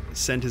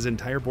sent his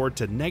entire board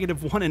to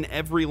 -1 in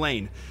every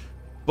lane.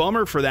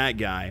 Bummer for that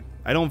guy.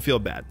 I don't feel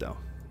bad, though.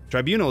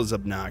 Tribunal is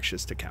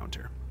obnoxious to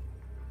counter.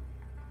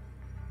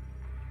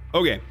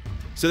 Okay,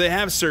 so they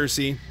have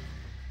Cersei.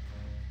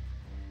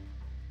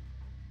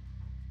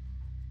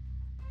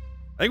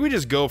 I think we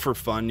just go for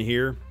fun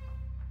here.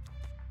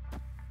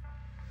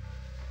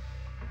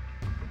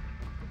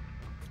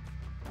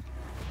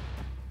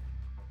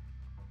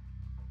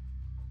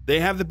 They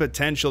have the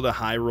potential to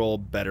high roll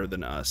better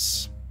than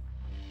us.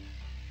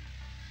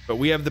 But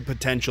we have the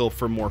potential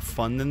for more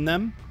fun than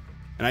them.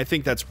 And I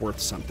think that's worth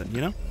something,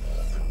 you know?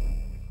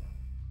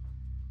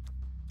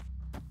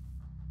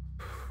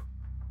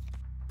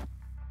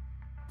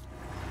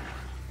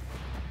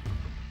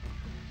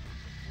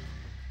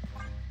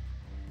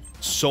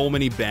 So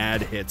many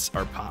bad hits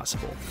are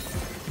possible.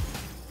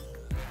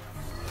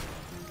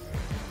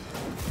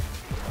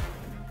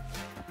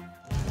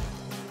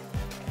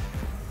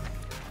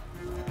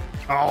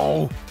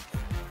 Oh,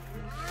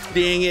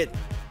 dang it.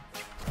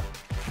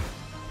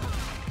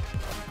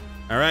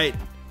 All right,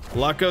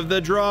 luck of the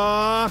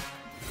draw.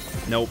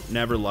 Nope,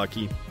 never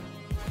lucky.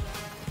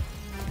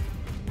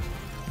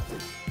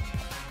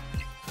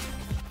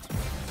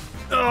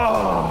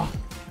 Oh.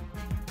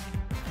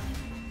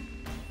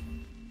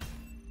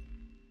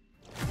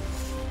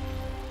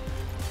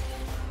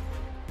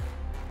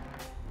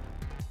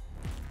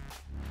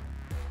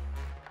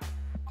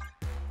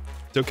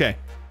 It's okay.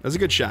 That was a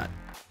good shot.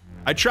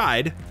 I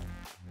tried.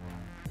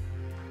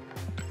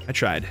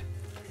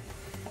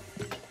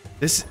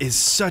 This is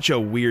such a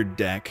weird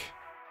deck.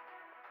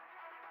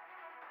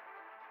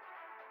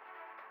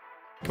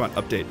 Come on,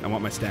 update. I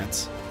want my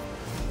stats.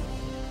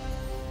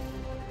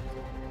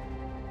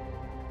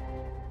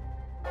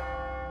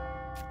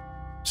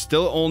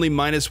 Still only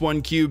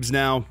 -1 cubes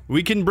now.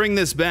 We can bring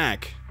this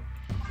back.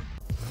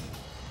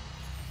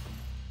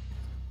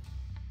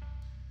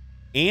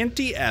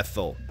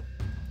 Anti-Ethel.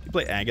 You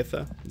play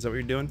Agatha? Is that what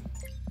you're doing?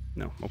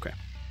 No, okay.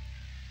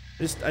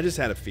 I just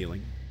had a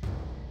feeling.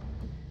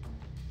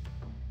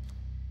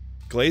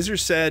 Glazer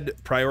said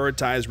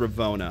prioritize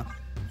Ravonna.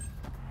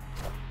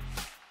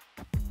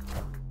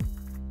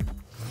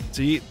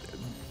 See,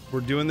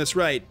 we're doing this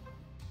right.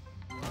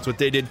 That's what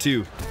they did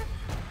too.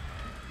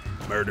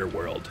 Murder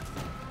World.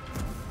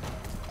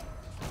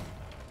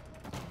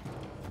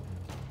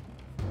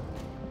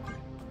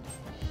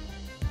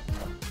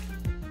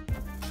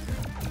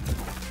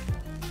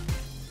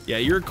 Yeah,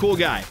 you're a cool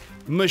guy.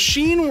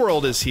 Machine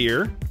World is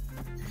here.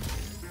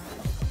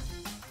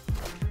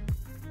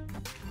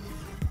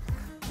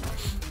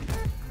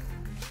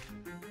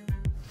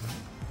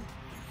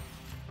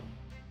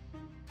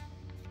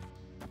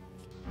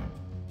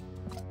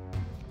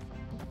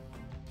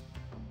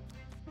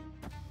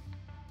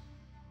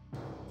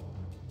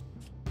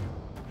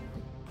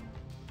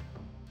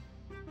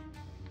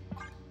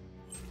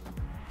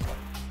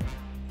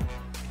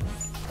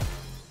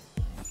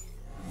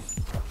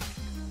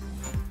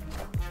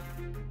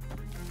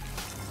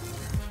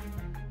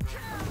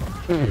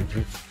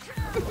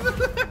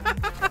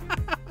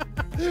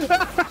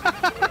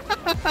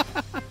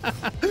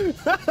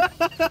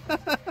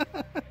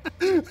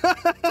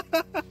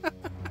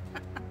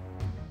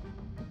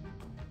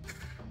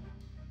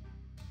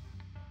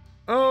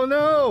 Oh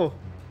no!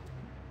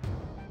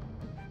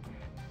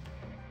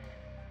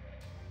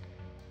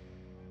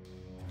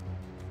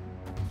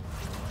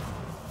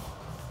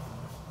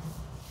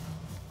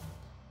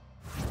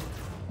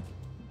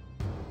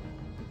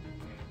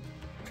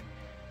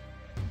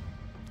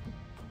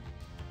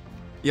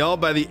 Y'all,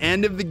 by the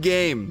end of the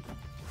game,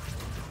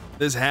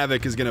 this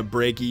Havoc is gonna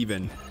break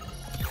even.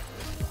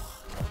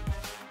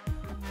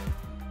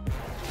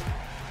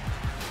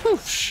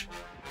 Whoosh.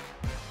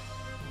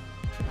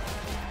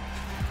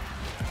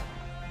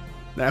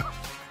 Now.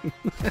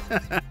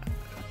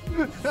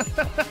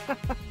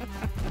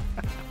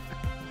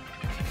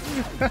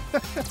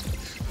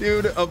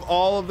 Dude, of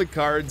all of the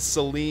cards,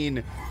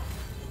 Celine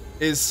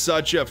is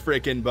such a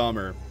freaking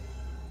bummer.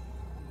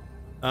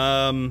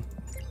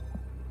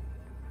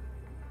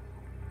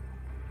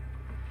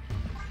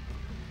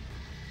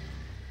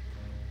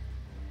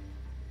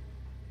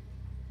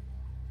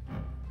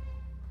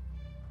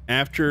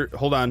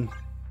 Hold on.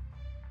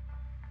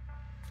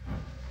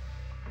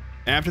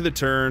 After the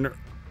turn,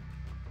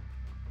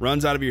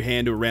 runs out of your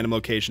hand to a random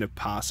location if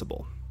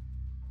possible.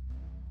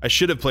 I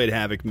should have played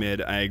Havoc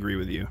mid. I agree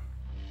with you.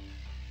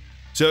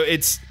 So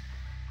it's...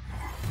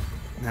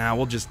 Nah,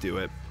 we'll just do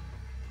it.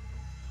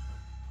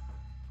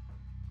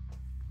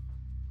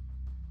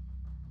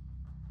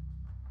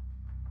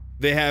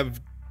 They have...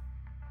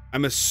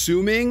 I'm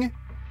assuming...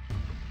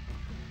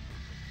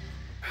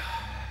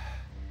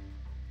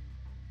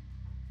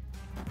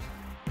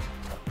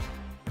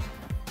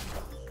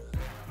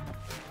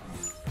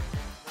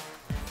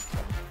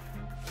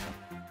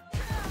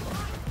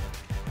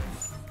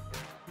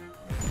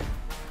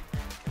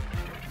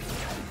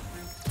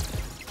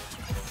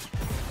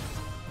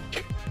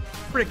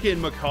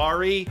 Frickin'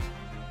 Makari.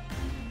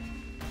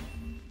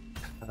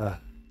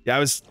 Yeah, I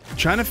was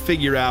trying to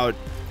figure out.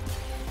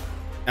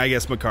 I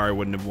guess Makari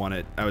wouldn't have won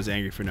it. I was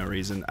angry for no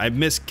reason. I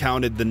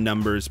miscounted the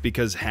numbers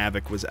because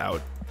Havoc was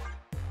out.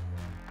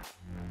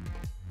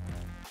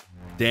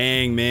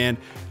 Dang, man.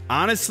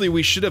 Honestly,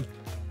 we should have...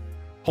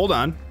 Hold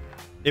on.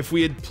 If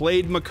we had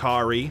played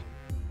Makari,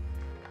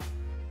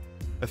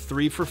 a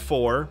 3 for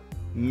 4,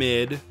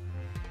 mid...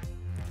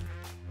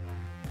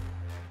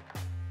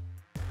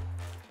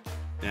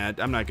 Nah,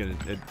 I'm not gonna...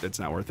 It's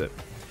not worth it.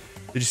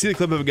 Did you see the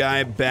clip of a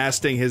guy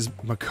basting his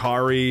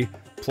Makari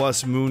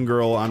plus Moon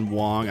Girl on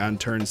Wong on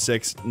turn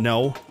 6?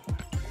 No.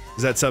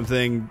 Is that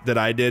something that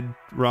I did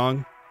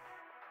wrong?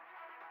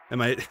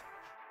 Am I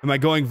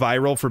going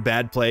viral for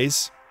bad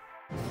plays?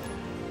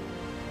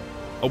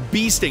 Oh,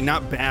 beasting,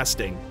 not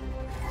basting.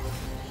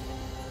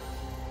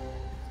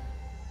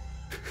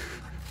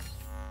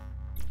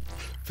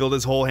 Filled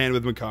his whole hand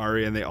with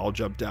Makari and they all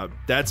jumped out.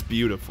 That's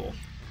beautiful.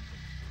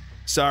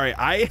 Sorry,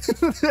 I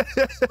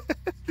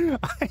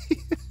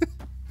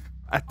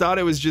thought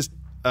it was just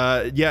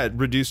yeah, it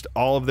reduced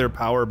all of their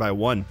power by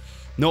 1.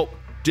 Nope,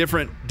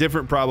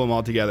 different problem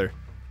altogether.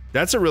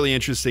 That's a really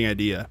interesting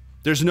idea.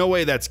 There's no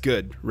way that's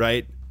good,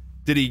 right?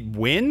 Did he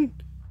win?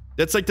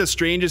 That's like the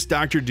strangest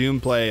Dr. Doom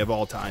play of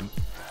all time.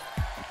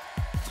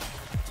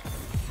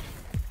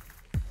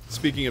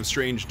 Speaking of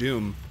strange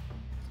Doom,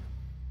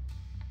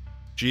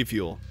 G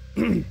Fuel.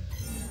 I don't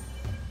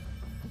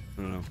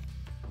know.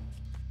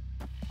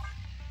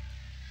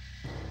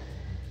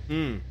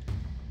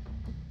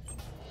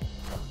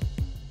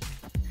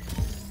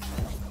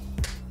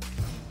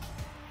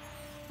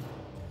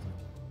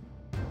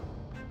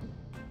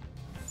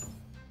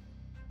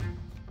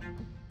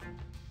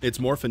 It's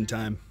morphin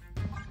time.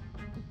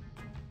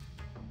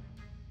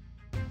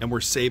 And we're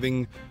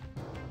saving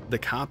the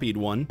copied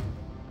one.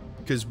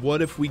 Because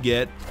what if we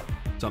get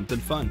something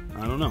fun?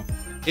 I don't know.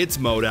 It's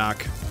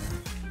MODOK.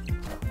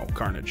 Oh,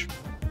 Carnage.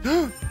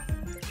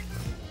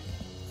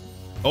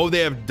 Oh, they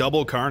have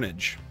double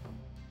Carnage.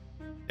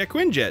 Yeah,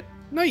 Quinjet.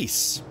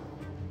 Nice.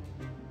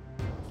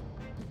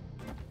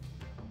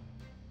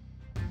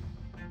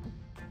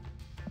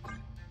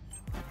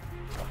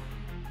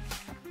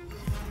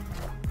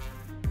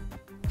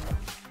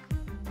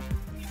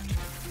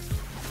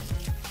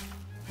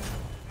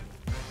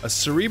 A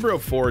Cerebro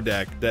 4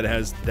 deck that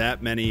has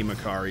that many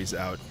Makaris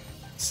out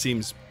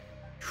seems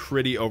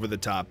pretty over the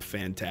top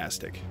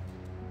fantastic.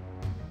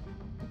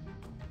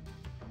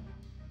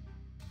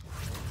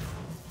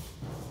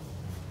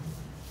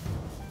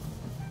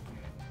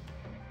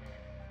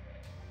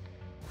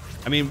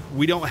 I mean,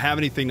 we don't have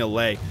anything to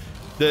lay.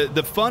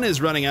 The fun is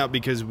running out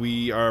because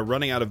we are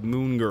running out of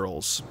Moon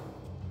Girls.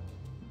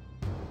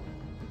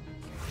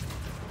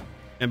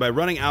 And by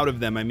running out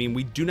of them, I mean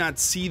we do not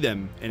see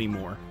them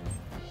anymore.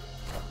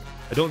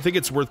 I don't think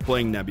it's worth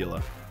playing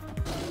Nebula.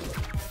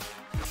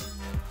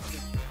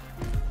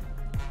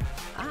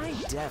 I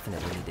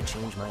definitely need to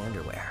change my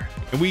underwear.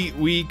 And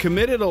we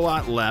committed a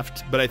lot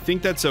left, but I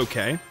think that's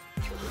okay.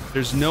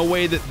 There's no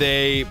way that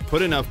they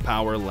put enough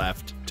power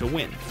left to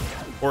win.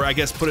 Or I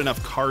guess put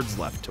enough cards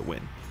left to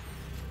win.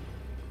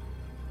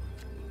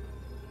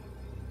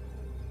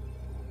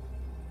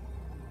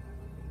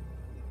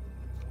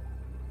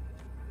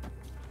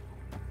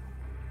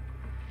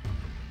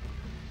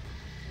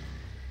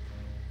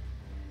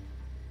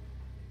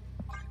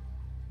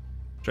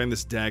 Trying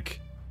this deck.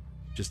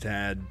 Just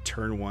had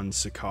turn 1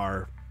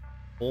 Sakaar.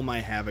 Pull my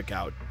Havoc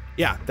out.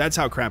 Yeah, that's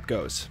how crap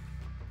goes.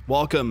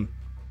 Welcome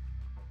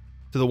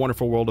to the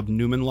wonderful world of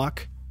Newman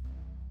luck.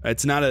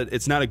 It's not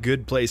a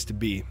good place to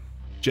be.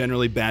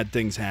 Generally bad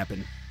things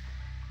happen.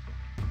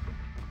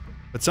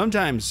 But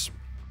sometimes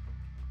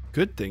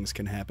good things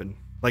can happen.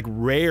 Like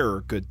rare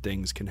good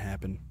things can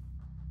happen.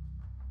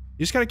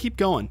 You just gotta keep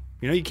going.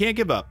 You know, you can't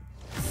give up.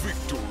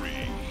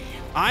 Victory.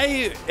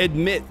 I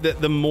admit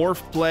that the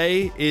morph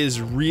play is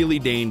really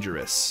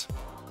dangerous.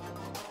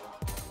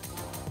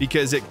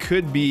 Because it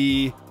could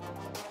be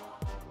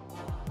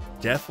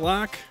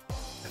Deathlock.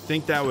 I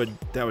think that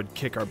would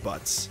kick our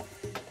butts.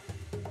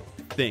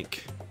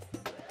 Think.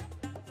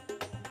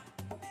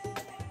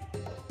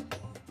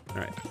 All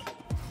right.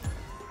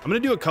 I'm gonna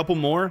do a couple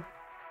more.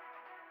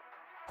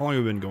 How long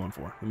have we been going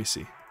for? Let me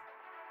see.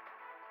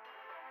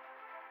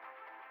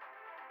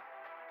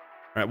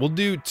 All right, we'll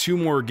do 2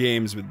 more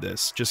games with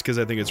this, just because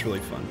I think it's really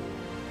fun.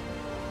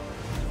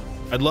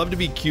 I'd love to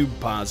be cube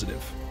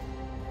positive.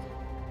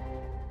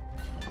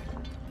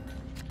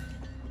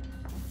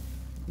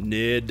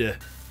 Nid.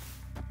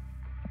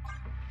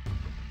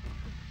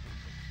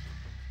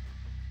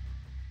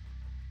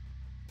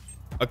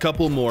 A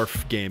couple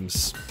morph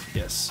games.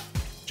 Yes.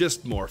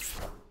 Just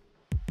morph.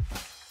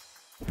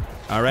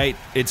 Alright,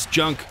 it's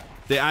junk.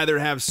 They either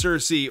have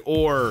Cersei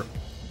or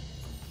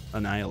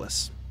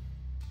Annihilus.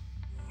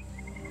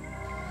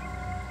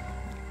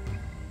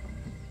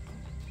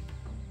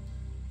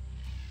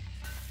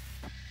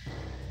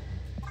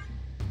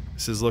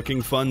 This is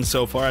looking fun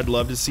so far. I'd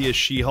love to see a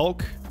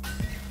She-Hulk.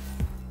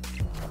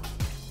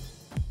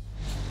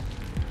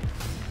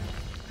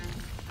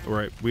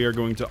 Alright, we are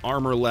going to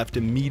armor left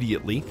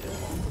immediately.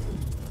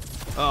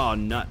 Oh,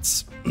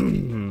 nuts.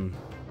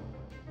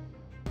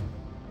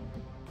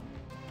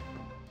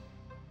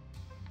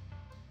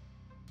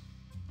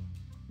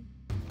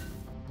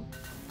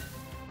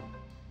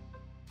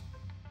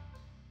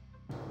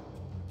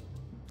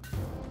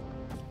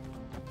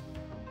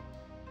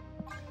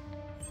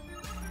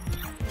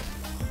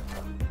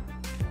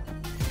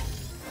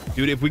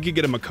 Dude, if we could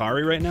get a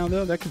Makari right now,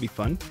 though, that could be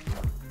fun.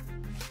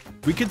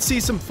 We could see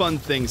some fun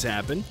things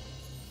happen.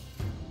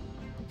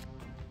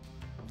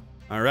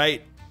 All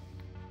right.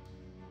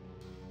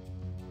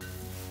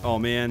 Oh,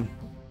 man.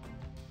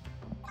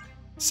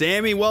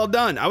 Sammy, well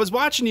done. I was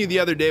watching you the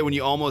other day when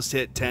you almost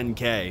hit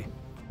 10K.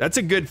 That's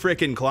a good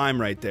frickin' climb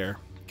right there.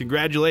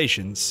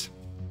 Congratulations.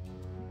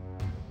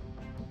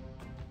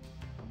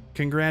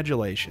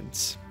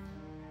 Congratulations.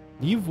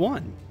 You've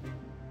won.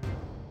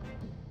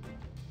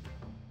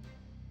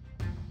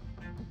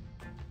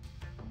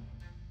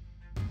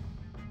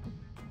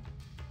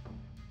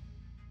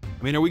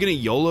 I mean, are we going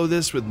to YOLO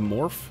this with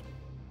Morph?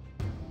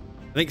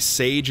 I think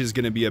Sage is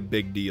going to be a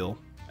big deal.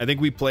 I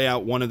think we play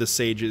out one of the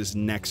Sages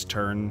next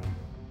turn,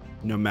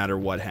 no matter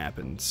what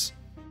happens.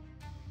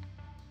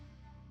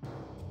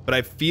 But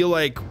I feel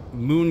like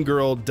Moon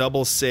Girl,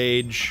 double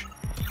Sage,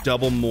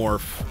 double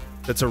Morph.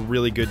 That's a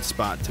really good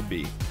spot to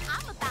be.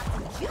 I'm about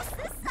to juice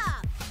this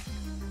up.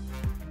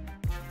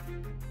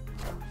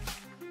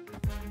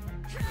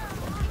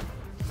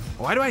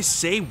 Why do I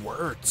say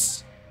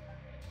words?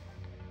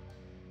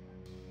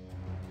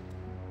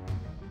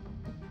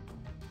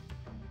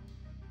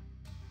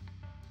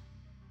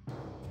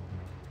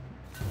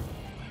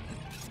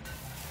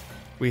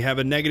 We have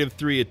a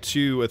 -3, a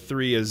 2, a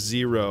 3, a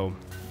 0.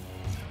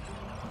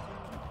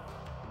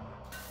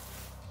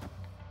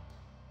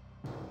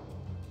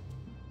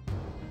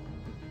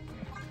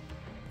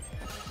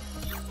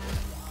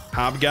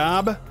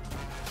 Hobgob.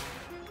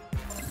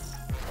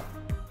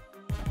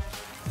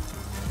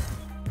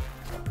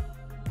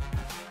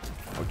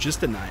 Oh,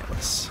 just a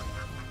Nihilus.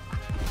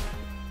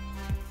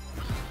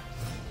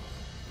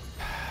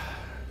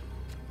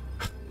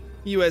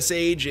 US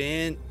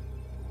agent.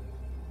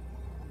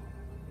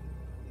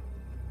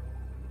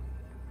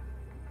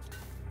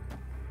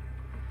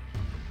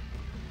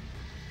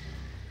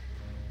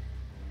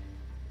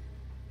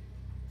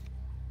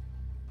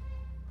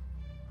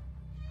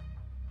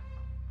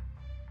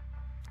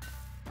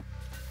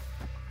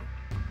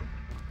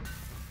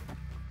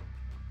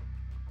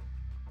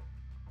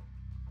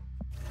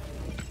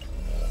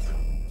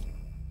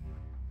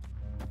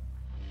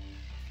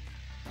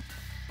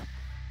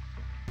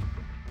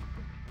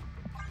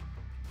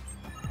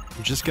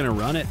 I'm just gonna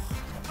run it.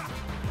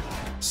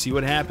 See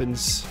what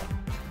happens.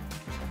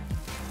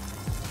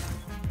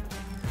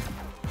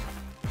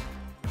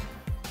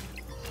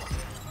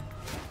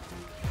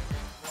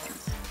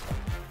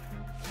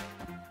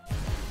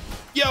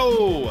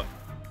 Yo!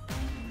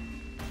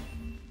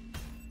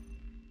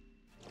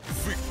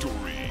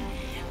 Victory.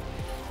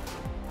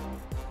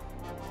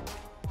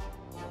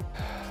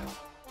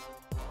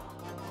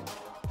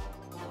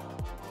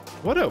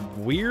 What a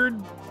weird...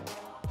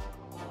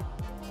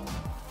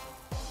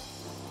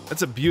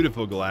 That's a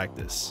beautiful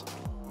Galactus.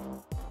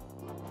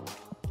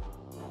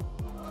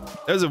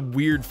 That was a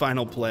weird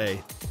final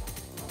play.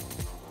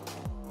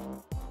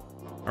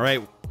 All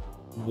right,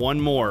 one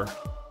more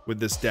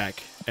with this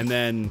deck, and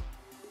then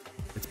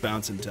it's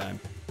bouncing time.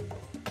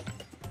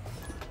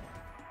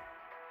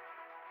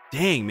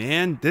 Dang,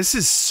 man, this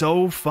is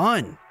so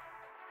fun.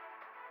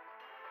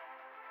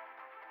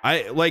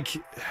 I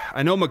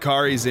know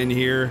Makari's in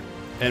here,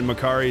 and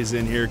Makari's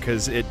in here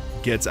because it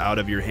gets out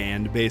of your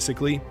hand,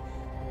 basically.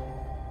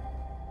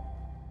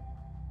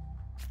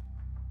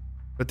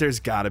 But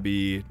there's gotta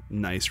be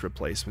nice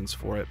replacements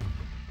for it.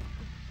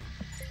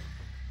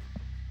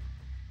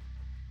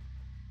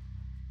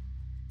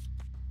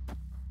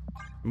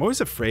 I'm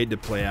always afraid to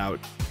play out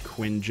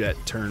Quinjet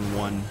turn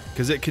 1,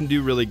 because it can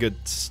do really good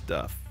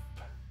stuff.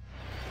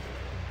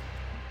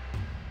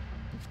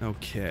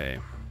 Okay.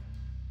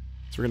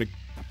 So we're gonna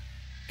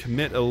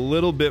commit a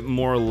little bit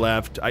more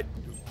left.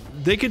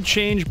 They could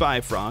change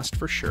Bifrost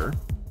for sure.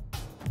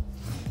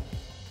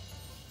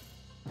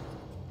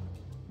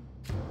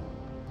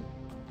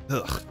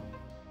 Ugh.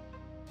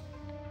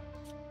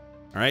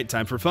 All right,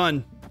 time for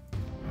fun.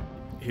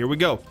 Here we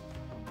go.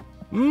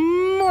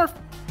 Morph.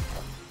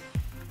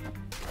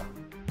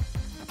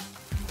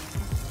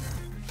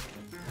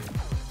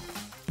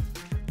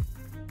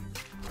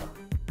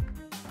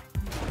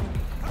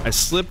 I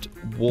slipped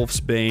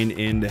Wolfsbane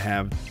in to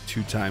have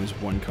 2 times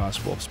 1 cost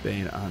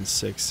Wolfsbane on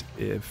 6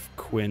 if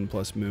Quinn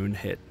plus Moon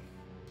hit.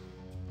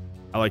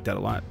 I like that a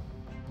lot.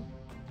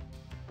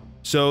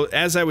 So,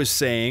 as I was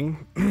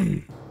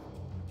saying,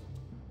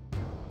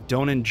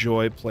 don't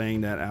enjoy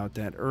playing that out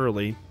that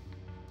early.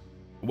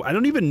 I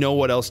don't even know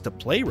what else to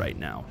play right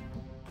now.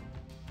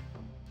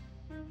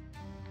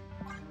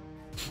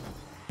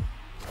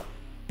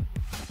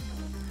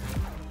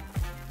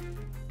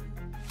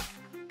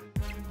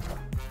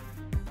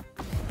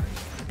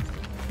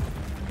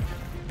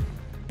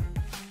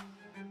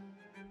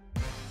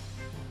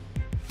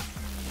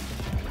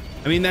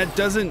 I mean, that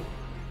doesn't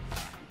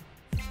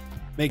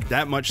make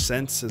that much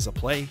sense as a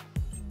play.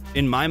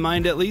 In my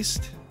mind, at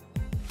least.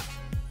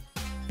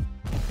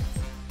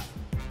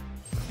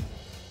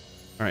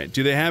 Alright,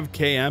 do they have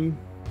KM?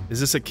 Is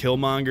this a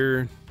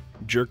Killmonger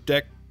jerk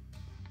deck?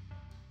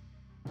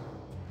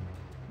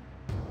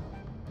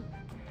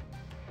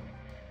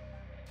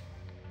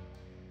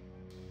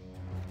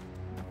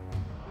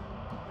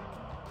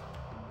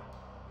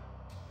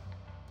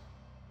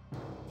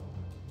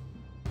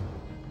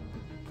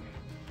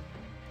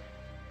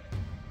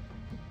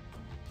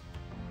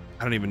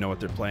 I don't even know what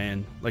they're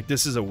playing. Like,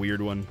 this is a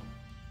weird one.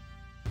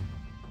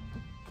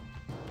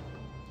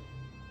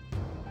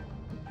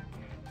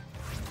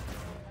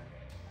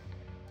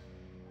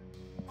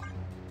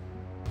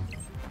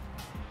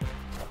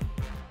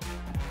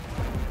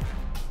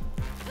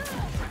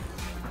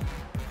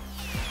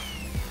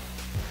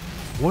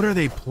 What are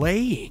they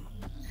playing?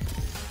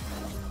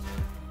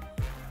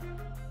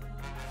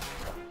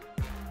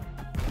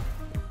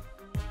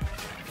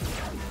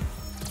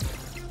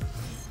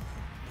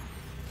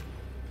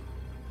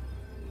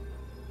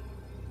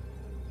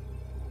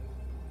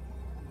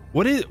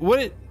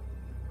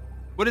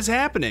 What is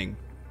happening?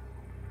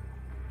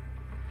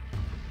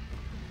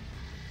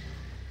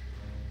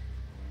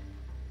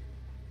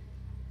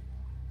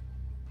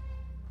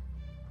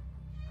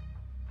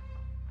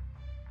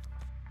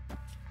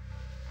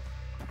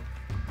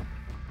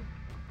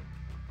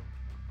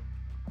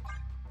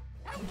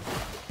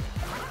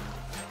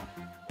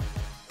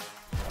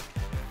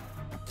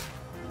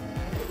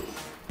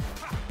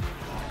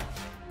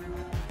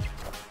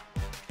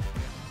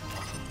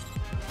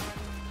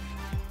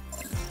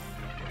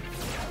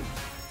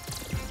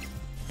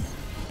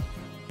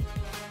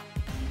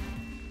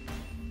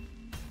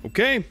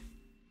 Okay.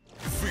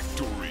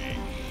 Victory.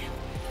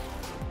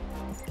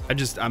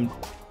 I'm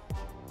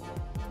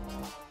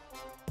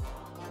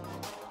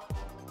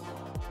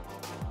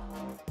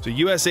So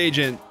US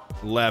agent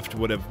left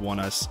would have won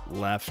us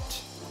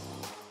left.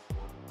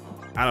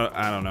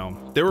 I don't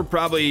know. There were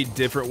probably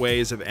different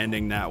ways of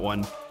ending that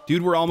one.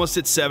 Dude, we're almost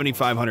at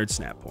 7,500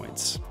 snap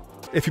points.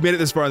 If you made it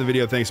this far in the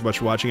video, thanks so much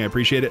for watching. I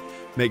appreciate it.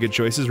 Make good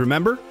choices.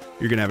 Remember,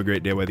 you're gonna have a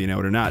great day whether you know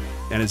it or not.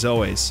 And as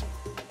always,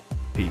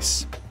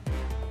 peace.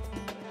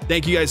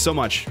 Thank you guys so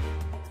much.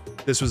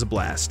 This was a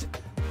blast.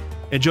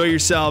 Enjoy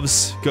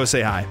yourselves. Go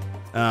say hi.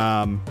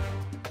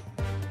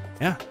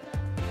 Yeah,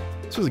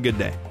 this was a good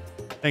day.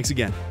 Thanks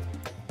again.